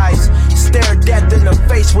strategize. Stare death in the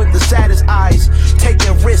face with the saddest eyes.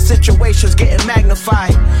 Taking risk situations getting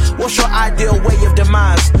magnified. What's your ideal way of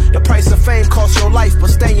demise? The price of fame costs your life, but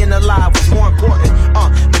staying alive was more important.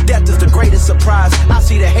 The death is the greatest surprise. I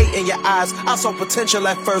see the hate in your eyes. I saw potential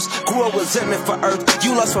at first, grew a resentment for earth.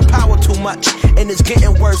 You lust for power too much, and it's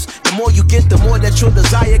getting worse. The more you get, the more that your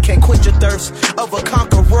desire can't quench your thirst. Of a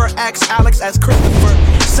conqueror, ask Alex, ask Christopher.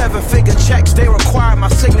 7-figure checks, they require my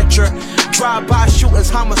signature. Drive-by shootings,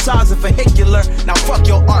 homicides, and vehicular. Now fuck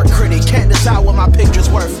your art critic, can't decide what my picture's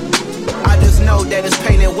worth. I just know that it's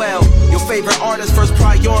painted well. Your favorite artist's first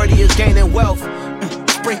priority is gaining wealth.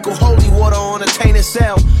 Sprinkle holy water on a tainted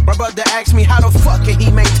cell. My brother asked me how the fuck can he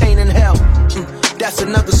maintain in hell. That's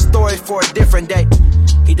another story for a different day.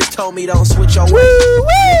 He just told me don't switch your way.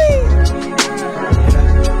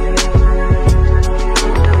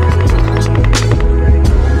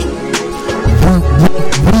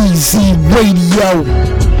 Weezy Radio.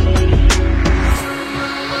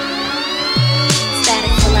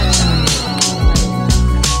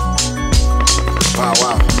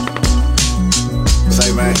 Wow.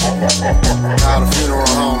 Say, man, call the funeral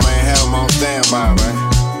home, man. Have them on standby, man.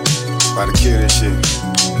 About to kill this shit.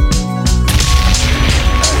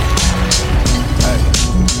 Hey.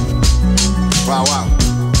 Wow.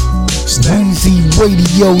 Weezy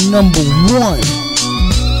Radio #1.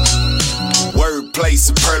 Wordplay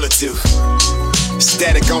superlative.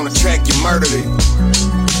 Static on the track, you murdered it.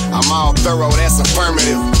 I'm all thorough, that's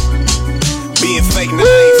affirmative. Being fake, now I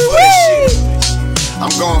ain't for this shit. I'm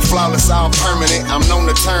going flawless, all permanent. I'm known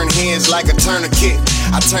to turn heads like a tourniquet.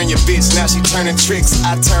 I turn your bitch, now she turning tricks.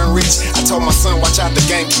 I turn rich. I told my son, watch out, the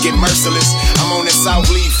game can get merciless. I'm on that South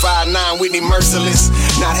Lead 5'9", Whitney Merciless.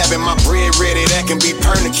 Not having my bread ready, that can be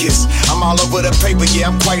pernicus. I'm all over the paper, yeah,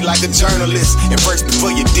 I'm quite like a journalist. And first,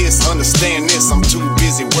 before you diss, understand this, I'm too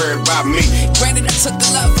busy worried about me. Granted, I took the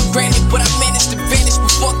love for granted, but I managed to vanish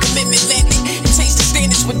before commitment landed. And changed the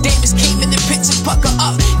standards when damage came in the picture. Pucker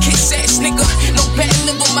up, kiss ass nigga. No bad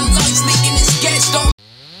liver, my lungs leaking this gas dog.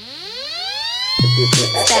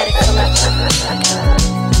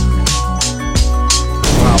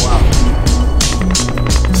 Wow.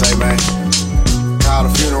 Say, man, call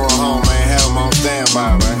the funeral home, man. Have them on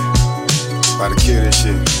standby, man. About to kill this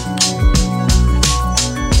shit.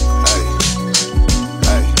 Hey.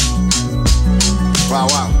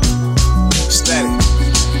 Wow. Static.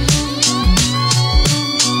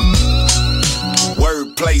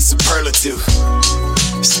 Wordplay superlative.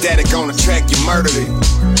 Static on the track, you murdered it.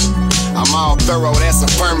 I'm all thorough, that's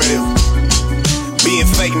affirmative. Being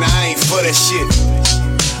fake, now I ain't for that shit.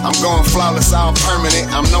 I'm going flawless, all permanent.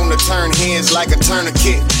 I'm known to turn heads like a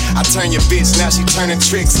tourniquet. I turn your bitch, now she turning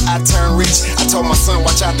tricks. I turn rich. I told my son,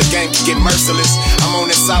 watch out, the game can get merciless. I'm on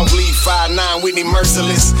that South Lead 5'9", Whitney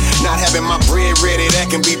Merciless. Not having my bread ready, that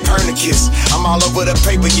can be pernicus. I'm all over the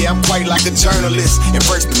paper, yeah, I'm quite like a journalist. And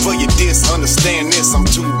first, before you diss, understand this, I'm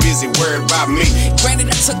too busy worried about me. Granted,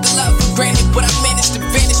 I took the love for granted, but I managed to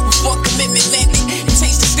vanish before commitment landed. And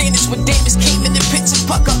changed the standards when damage came in the picture.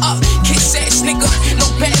 Pucker up, kiss ass nigga.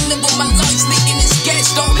 No bad liver, my lungs leaking this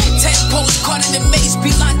gas dog. 10 posts caught in the maze,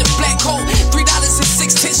 behind the black hole.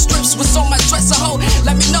 $3.16 strips was on my dresser hole.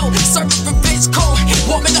 Let me know, serving revenge cold.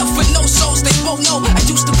 Warming up for no souls, they won't know. I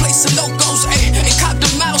used to play some logos, ayy, and cop the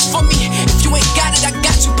miles for me. If you ain't got it, I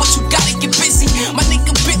got you, but you gotta get busy. My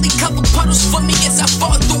nigga Bentley cover puddles for me as I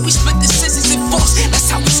fall through. We split the scissors and force. That's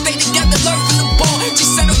how we stay together, learn from the ball. She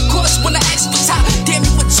said, of course, when I asked for time, damn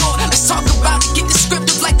you a chore. Let's talk about it, get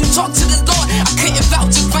descriptive like we talk to the Lord. I couldn't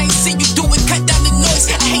vouch if I ain't see you do it, cut down the noise.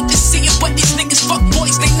 I hate to see it, but these niggas fuck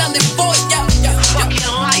boys, they null and void. Fucking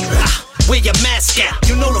life. Where your mask at?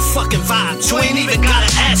 You know the fucking vibes. You ain't even gotta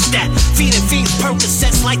ask that. Feeding fiends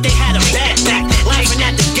Percocets like they had a bad back. Laughing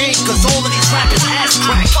at the game cause all of these rappers ass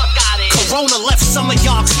crack. Corona left some of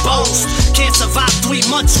y'all exposed. Can't survive 3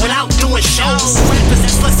 months without doing shows. Rappers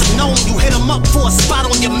that's lesser known, you hit them up for a spot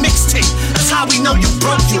on your mixtape. That's how we know you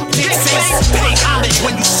broke, you big face. Pay homage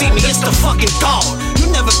when you see me, it's the fucking dog. You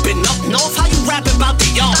never been up north, how you rapping about the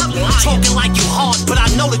yard? Talking like you hard, but I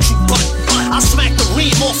know that you butt. I'll smack the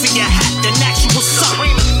ream off of your hat, then ask you what's up.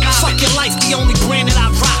 Fuck your life, the only brand that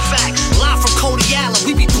I rock. Live from Cody Allen,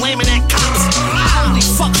 we be blaming that cops. I only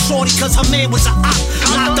fuck shorty cause her man was a op.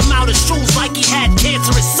 Knocked him out of shoes like he had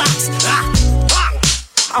cancerous socks.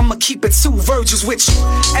 I'ma keep it 2 Virgils with you.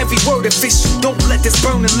 Every word official, don't let this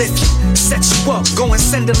burner lift you. Set you up, go and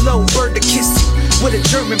send a low bird to kiss you. With a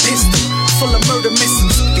German pistol, full of murder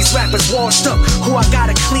missiles. These rappers washed up, who I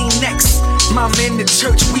got a clean next. Mama in the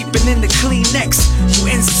church weeping in the Kleenex.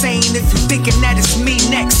 You insane if you thinking that it's me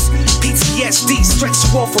next. PTSD stretch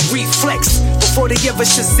you off a reflex. Before they ever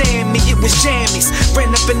Shazam me, it was jammies.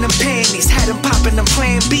 Ran up in them panties, had them popping them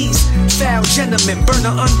plan Bs. Foul gentlemen,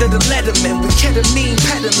 burner under the Letterman. We ketamine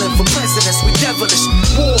peddling for presidents, we devilish.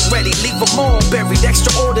 War ready, leave them all buried.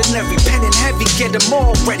 Extraordinary, pen and heavy, get them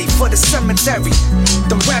all ready for the cemetery.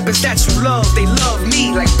 Them rappers that you love, they love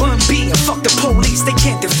me like Bun B. And fuck the police, they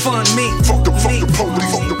can't defund me. Fuck the police,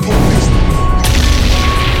 fuck the police.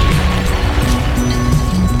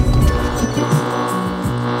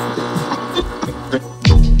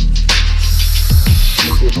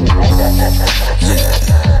 Yeah.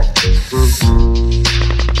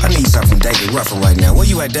 I need something from David Ruffin right now. Where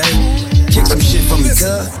you at, Dave? Kick some shit for me,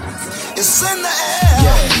 cuz. It's in the air.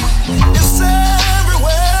 Yeah. It's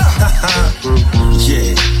everywhere.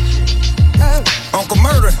 Yeah. Uncle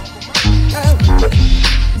Murder.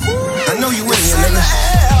 I know you in here, nigga.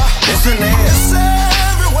 It's in the air. It's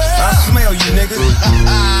everywhere. I smell you, nigga.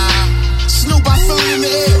 Snoop, I feel you in the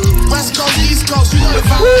air. West Coast, East Coast, you know the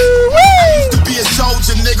vibe. I used to be a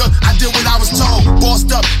soldier, nigga. I did what I was told. Bossed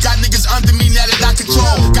up, got niggas under me now that I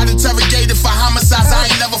control. Got interrogated for homicides, I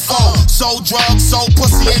ain't never fall. Sold drugs, sold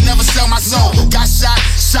pussy, ain't never sell my soul. Got shot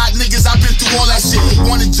niggas, I been through all that shit.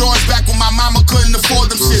 Wanted George back when my mama couldn't afford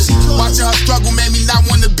them shits. Watching her struggle made me not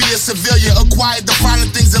wanna be a civilian. Acquired the finer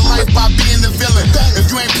things in life by being a villain. If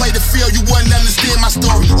you ain't play the field, you wouldn't understand my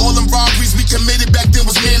story. All them robberies we committed back then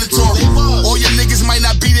was mandatory. All your niggas might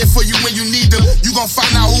not be there for you when you need them. You gon'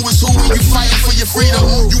 find out who is who when you fighting for your freedom.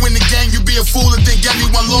 You in the gang, you be a fool and think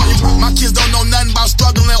everyone loyal. My kids don't know nothing about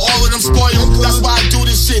struggling, all of them spoiled. That's why I do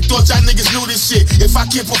this shit. They thought y'all niggas knew this shit. If I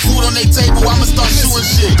can't put food on their table, I'ma start shooting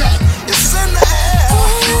shit. It's in the air.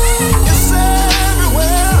 It's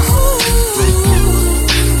everywhere.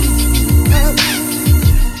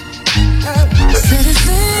 Said it's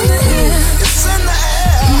in the air. It's in the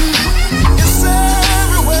air. It's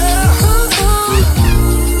everywhere.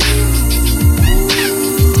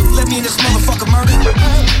 Let me in this motherfucker murder.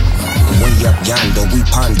 Way up yonder, we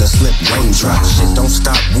ponder, slip raindrops. Shit don't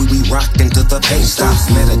stop, we rock until the pain stops.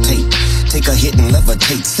 Meditate, take a hit and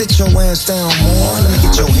levitate. Sit your ass down, more. Let me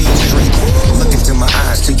get your head straight. Look into my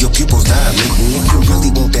eyes till your pupils dilate. And if you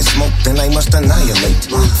really want that smoke, then I must annihilate.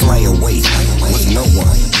 Fly away with no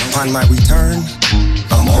one. Upon my return,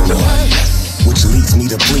 I'm on one. Which leads me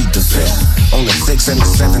to plead the fifth. On the 6th and the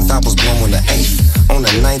 7th, I was born on the 8th. On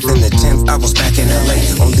the 9th and the 10th, I was back in LA.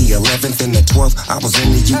 On the 11th and the 12th, I was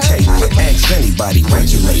in the UK. Ask anybody,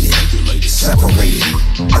 regulated, separated.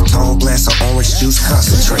 A tall glass of orange juice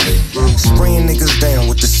concentrated. Spraying niggas down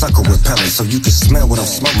with the sucker repellent, so you can smell what I'm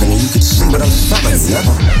smoking and you can see what I'm selling.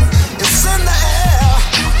 Never. It's in the air.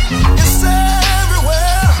 It's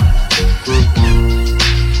everywhere.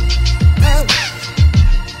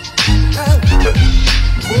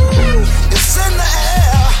 It's in the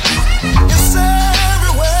air. It's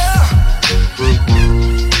everywhere.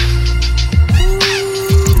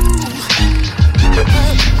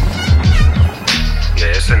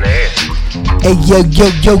 Yeah, it's in the air. Hey yo,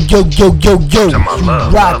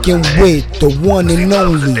 rockin' with the one and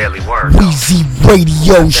only Weezy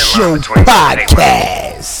Radio Show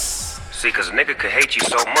Podcast. See, cause a nigga could hate you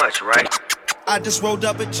so much, right? I just rolled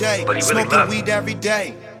up a J, But he really smoking love weed every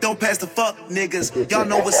day. Don't pass the fuck, niggas. Y'all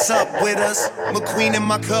know what's up with us. McQueen in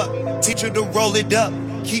my cup, teach her to roll it up.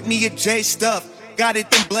 Keep me a J stuff, got it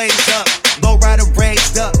then blazed up. Low rider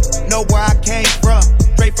raised up, know where I came from.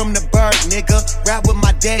 Straight from the bird, nigga. Ride with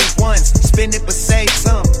my day ones, spend it but save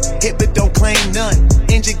some. Hit but don't claim none.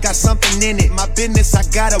 Engine got something in it, my business I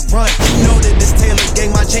gotta run. You know that this Taylor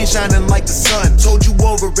gang, my chain shining like the sun. Told you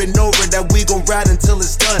over and over that we gon' ride until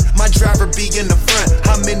it's done. My driver be in the front,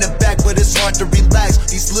 I'm in the back, but it's hard to relax.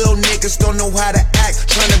 These little niggas don't know how to act,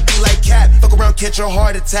 tryna be like Cap. Fuck around, catch a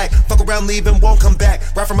heart attack. Fuck around, leave and won't come back.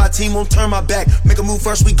 Right from my team, won't turn my back. Make a move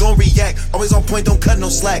first, we gon' react. Always on point, don't cut no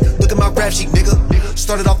slack. Look at my rap sheet, nigga.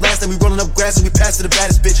 Started off last, then we rolling up grass and we passed to the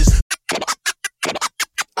baddest bitches.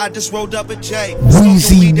 I just rolled up a J.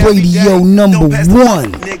 Weezy Radio number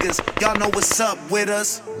one. Niggas, y'all know what's up with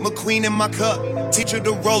us. McQueen in my cup, teach her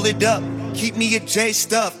to roll it up. Keep me a J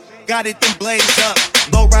stuff, got it then blazed up.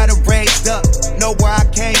 Low rider raised up, know where I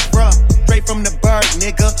came from. Straight from the bird,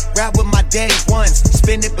 nigga. Ride with my day ones,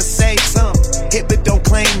 spend it but save some. Hit but don't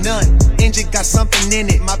claim none. Engine got something in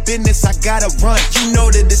it, my business I gotta run. You know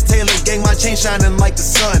that this Taylor gang, my chain shining like the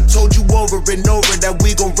sun. Told you over and over that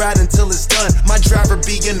we gon' ride until it's done. My driver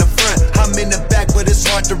be in the front, I'm in the back, but it's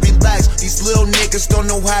hard to relax. These little niggas don't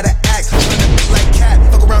know how to act, tryna be like Cap.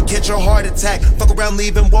 Fuck around, catch a heart attack. Fuck around,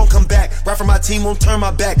 leave and won't come back. Right from my team, won't turn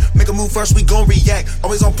my back. Make a move first, we gon' react.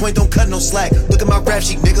 Always on point, don't cut no slack. Look at my rap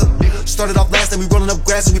sheet, nigga. Started off last, then we rolling up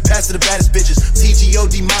grass and we passed to the baddest bitches.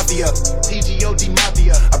 TGOD Mafia, TGOD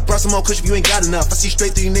Mafia. I brought some more cushion, you ain't got enough. I see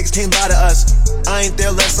straight through you niggas, can't lie to us. I ain't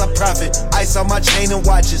there less I profit. Ice on my chain and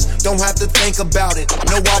watches, don't have to think about it.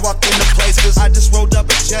 Know I walk in the place, cause I just rolled up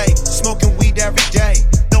a J. Smoking weed every day.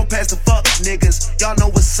 Don't pass the fuck, niggas. Y'all know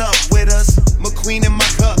what's up with us. McQueen in my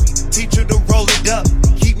cup, teach her to roll it up.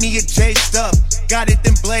 Keep me a J stuff, got it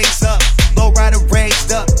then blaze up. Low rider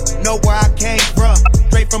raised up, know where I came from.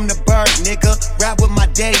 Straight from the bird, nigga. Ride with my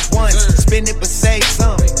day ones, spend it but save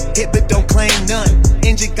some. Hit but don't claim none.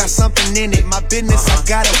 Engine got something in it, my business I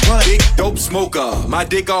gotta run. Big dope smoker, my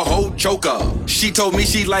dick a whole choker. She told me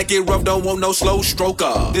she like it rough, don't want no slow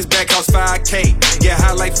stroker. This back house 5K, yeah,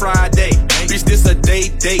 high like Friday. Bitch, this a day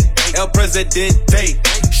date, El Presidente.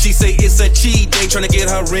 She say it's a cheat day, tryna get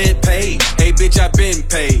her rent paid. Hey bitch, I been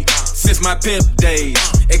paid since my pimp days.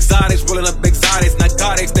 Exotics, rolling up exotics,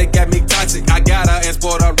 narcotics, they got me toxic. I got her and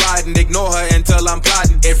sport her riding, ignore her until I'm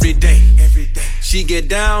plotting. Every day, she get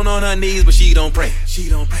down on her knees, but she don't pray.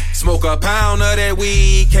 Smoke a pound of that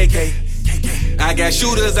weed, KK. I got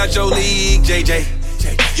shooters at your league, JJ.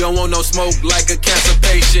 You don't want no smoke like a cancer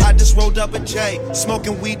patient. I just rolled up a J,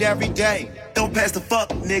 smoking weed every day. Don't pass the fuck,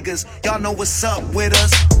 niggas. Y'all know what's up with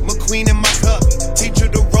us. McQueen in my cup, teach her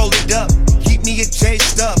to roll it up. Keep me a J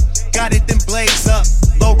stuff, got it then blaze up.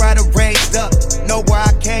 Low rider raised up, know where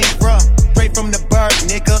I came from. Straight from the bird,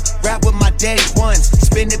 nigga. Rap with my day ones,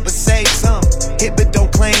 spend it but save some. Hit but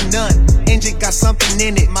don't claim none. Engine got something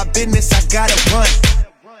in it, my business I gotta run.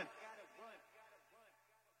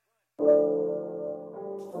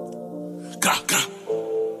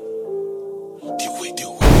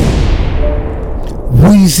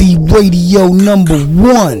 Weezy Radio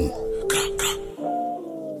 #1.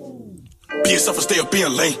 Be yourself and stay up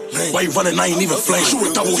being lame. Why you running? I ain't even flame. Shoot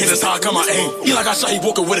a double hit, that's how I got my aim. He like I shot, he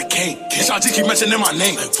walking with a cane. And Shot G keep mentioning my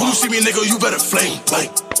name. When you see me, nigga, you better flame.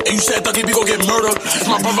 Like, and you said Thuggy B gon' get murdered. It's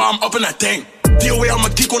my brother, I'm up in that thing. DOA, I'm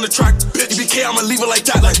a geek on the track. BK, I'ma leave it like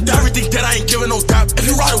that. Like that. Everything that I ain't giving no dap. If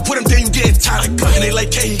you ride with him, then you getting tired. Like, and they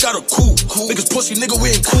like, hey, he got a cool. Niggas pussy, nigga,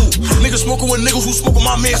 we ain't cool. Niggas smoking with niggas who smoke with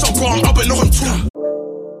my man. So bro, I'm up and know him too.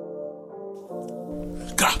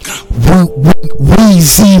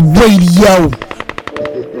 Weezy Radio.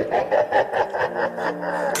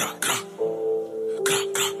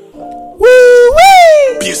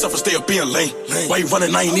 Be yourself and stay up being lame. Why you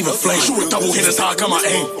running? I ain't even flame. Shoot a double hit, that's how I got my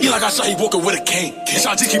aim. He like I shot, he walking with a cane. And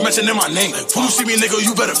Shot G keep mentioning my name. When you see me, nigga,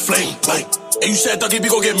 you better flame. Like, and you said Thuggy B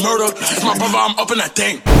gon' get murdered. It's my brother, I'm up in that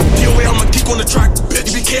thing. DOA, I'm a geek on the track.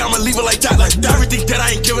 BK, I'ma leave it like that. Like that. Everything that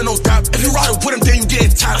I ain't giving no dap. If you ride with him, then you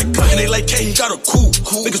getting tired. Like, and they like, hey, he got a cool.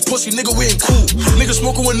 Niggas pussy, nigga, we ain't cool. Niggas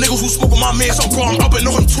smoking with niggas who smoke with my man. So bro, I'm up and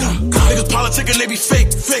know him too. Niggas politicking, they be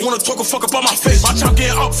fake. Wanna talk a fuck about my face. My chop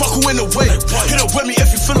getting up, fuck who in the way. Hit up with me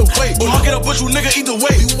if you feel away. Or I'll get up with you, nigga, either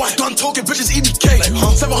way. Done talking bitches, EBK.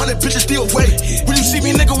 700 bitches, DOA. When you see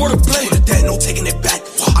me, nigga, word of blade. Dead, no taking it back.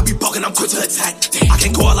 I be bugging, I'm quick to attack. I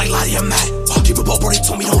can't go out like Lottie, I'm mad. Keep it ball, bro, they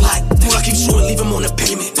told me don't lie. When I keep shooting, leave him on the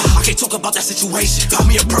pavement. I can't talk about that situation. Got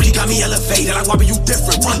me a birdie, got me elevated. Like, why be you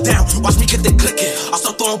different? Run down, watch me get the clicking. I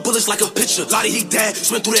start throwing bullets like a pitcher. Lottie, he dead,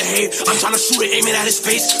 swim through the head. I'm trying to shoot it, aiming at his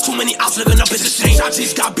face. Too many outs, looking up, it's a shame. Shot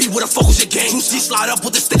G's got beat with a focus, your game. Juicy slide up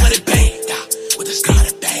with the stick, let it bang. With the stick,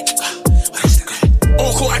 let it bang.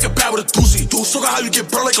 On call, acting bad with a doozy. So got how you get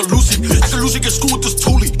burned like a Lucy. Acting Lucy, get screwed with this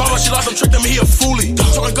toolie. Baba, she lost them, trick them, he a foolie.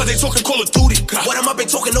 Talking guns, they talking Call of Duty. What am I been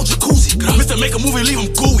talking, no jacuzzi. Mr. Make a movie, leave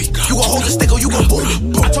him gooey. You gon' hold the stick or you gon' bully.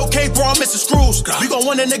 I told K, bro, I'm missing screws. We gon'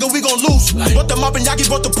 win a nigga, we gon' lose. Brought the mop and Yagi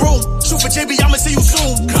brought the broom. Shoot for JB, I'ma see you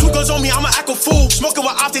soon. 2 guns on me, I'ma act a fool. Smoking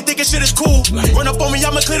with ops, they thinking shit is cool. Run up on me,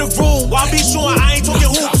 I'ma clear the room. While I be showing, I ain't talking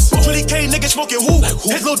hoops. 20K nigga smoking hoop.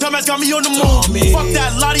 His little dumbass got me on the moon. Fuck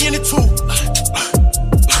that, Lottie in the two.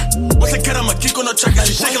 Once again, I'm a geek on the track.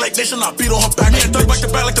 She shaking like Nation, I beat on her back. Me and Thug back to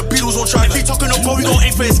back like the Beatles on track. If he talking no more, we gon'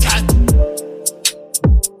 aim for his cat.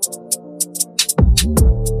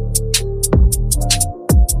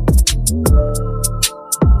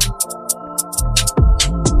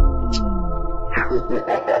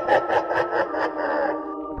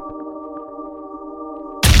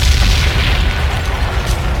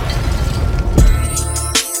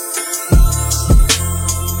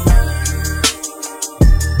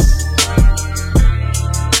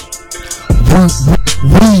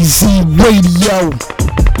 Weezy Radio.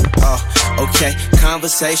 Okay,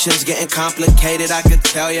 conversations getting complicated, I could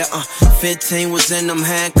tell ya. 15 was in them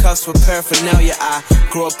handcuffs for paraphernalia. I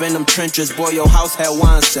grew up in them trenches, boy, your house had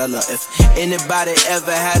wine cellar. If anybody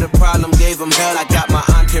ever had a problem, gave them hell. I got my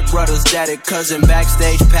auntie, brothers, daddy, cousin,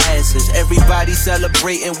 backstage passes. Everybody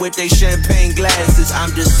celebrating with their champagne glasses.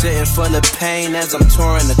 I'm just sitting full of pain as I'm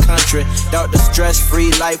touring the country. Thought the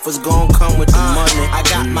stress-free life was gonna come with the money. I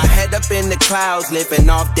got my head up in the clouds, living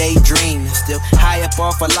off daydreaming. Still high up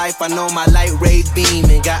off of life, I know my light ray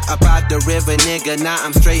beaming. Got up out the river, nigga, now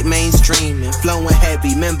I'm straight mainstreaming. Flowing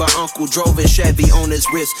heavy, remember Uncle drove a Chevy. On his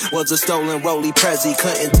wrist was a stolen Rollie Prezi,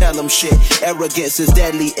 couldn't tell him shit. Arrogance is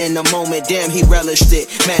deadly in the moment, damn he relished it.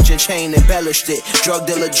 Mansion chain embellished it. Drug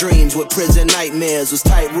dealer dreams with prison nightmares was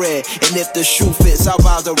tight red. And if the shoe fits, I'll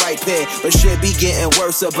buy the right pair. But shit be getting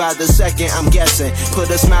worse about the second, I'm guessing. Put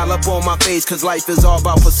a smile up on my face, cause life is all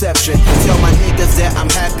about perception. Tell my niggas that I'm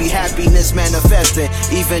happy, happiness manifesting.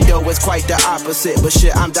 Even though it's quite the opposite, but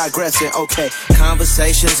shit, I'm digressing. Okay,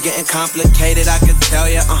 conversations getting complicated, I can tell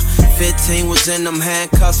ya. 15 was in them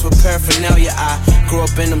handcuffs with paraphernalia. I grew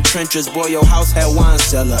up in them trenches, boy, your house had wine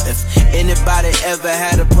cellar. If anybody ever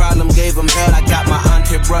had a problem, gave them hell. I got my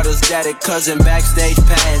auntie, brothers, daddy, cousin, backstage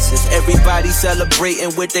passes. Everybody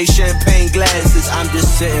celebrating with their champagne glasses. I'm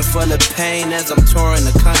just sitting full of pain as I'm touring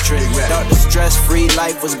the country. Thought the stress-free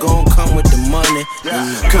life was gonna come with the money.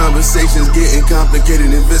 Conversations getting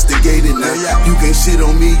complicated, investigated now. You can't shit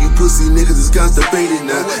on me, you pussy niggas is constipated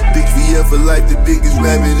now. Big VF for life, the biggest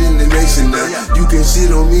rabbit in the nation now. You can't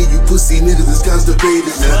shit on me, you pussy niggas is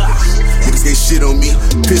constipated now. Niggas can't shit on me,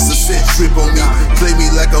 piss a set, trip on me. Play me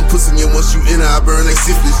like I'm pussy, and once you enter, I burn like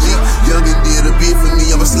syphilis. Youngin' did a bit for me,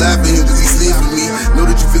 I'ma slap for him cause he slid for me. Know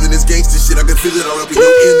that you feelin' this gangsta shit, I can feel it all up in your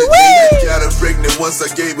energy. Got her pregnant once I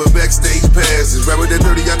gave her backstage passes. Right with that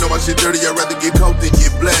dirty, I know my shit dirty, I'd rather get caught than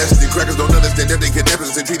get blasted. Crackers don't understand that they can never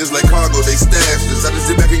and treat us like cargo, they stash us. I just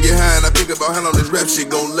sit back and get high and I think about how long this rap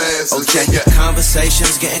shit gon' last. Okay,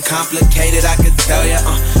 conversations getting complicated, I could tell ya.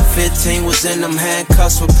 15 was in them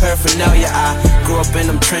handcuffs with paraphernalia. I grew up in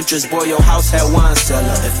them trenches, boy, your house had wine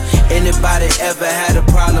cellar. If anybody ever had a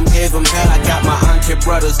problem, gave them hell. I got my auntie,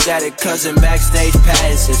 brothers, daddy, cousin, backstage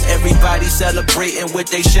passes. Everybody celebrating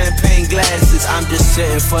with their champagne glasses. I'm just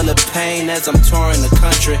sitting full of pain as I'm touring the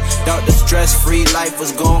country. Thought the stress-free life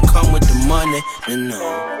was gonna come with the money, and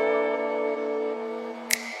no.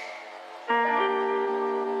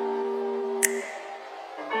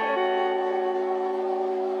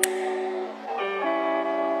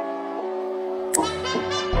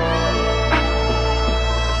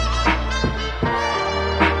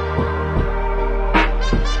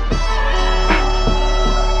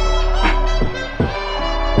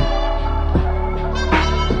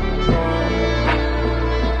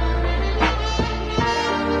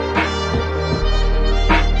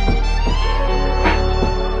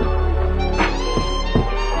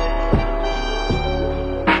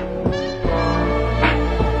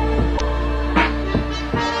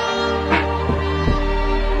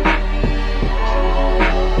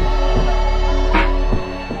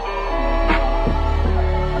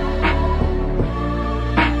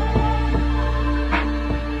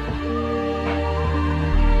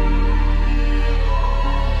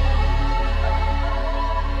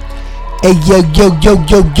 Hey yo,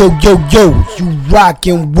 you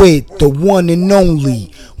rockin' with the one and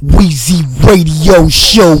only Weezy Radio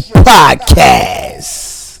Show Podcast.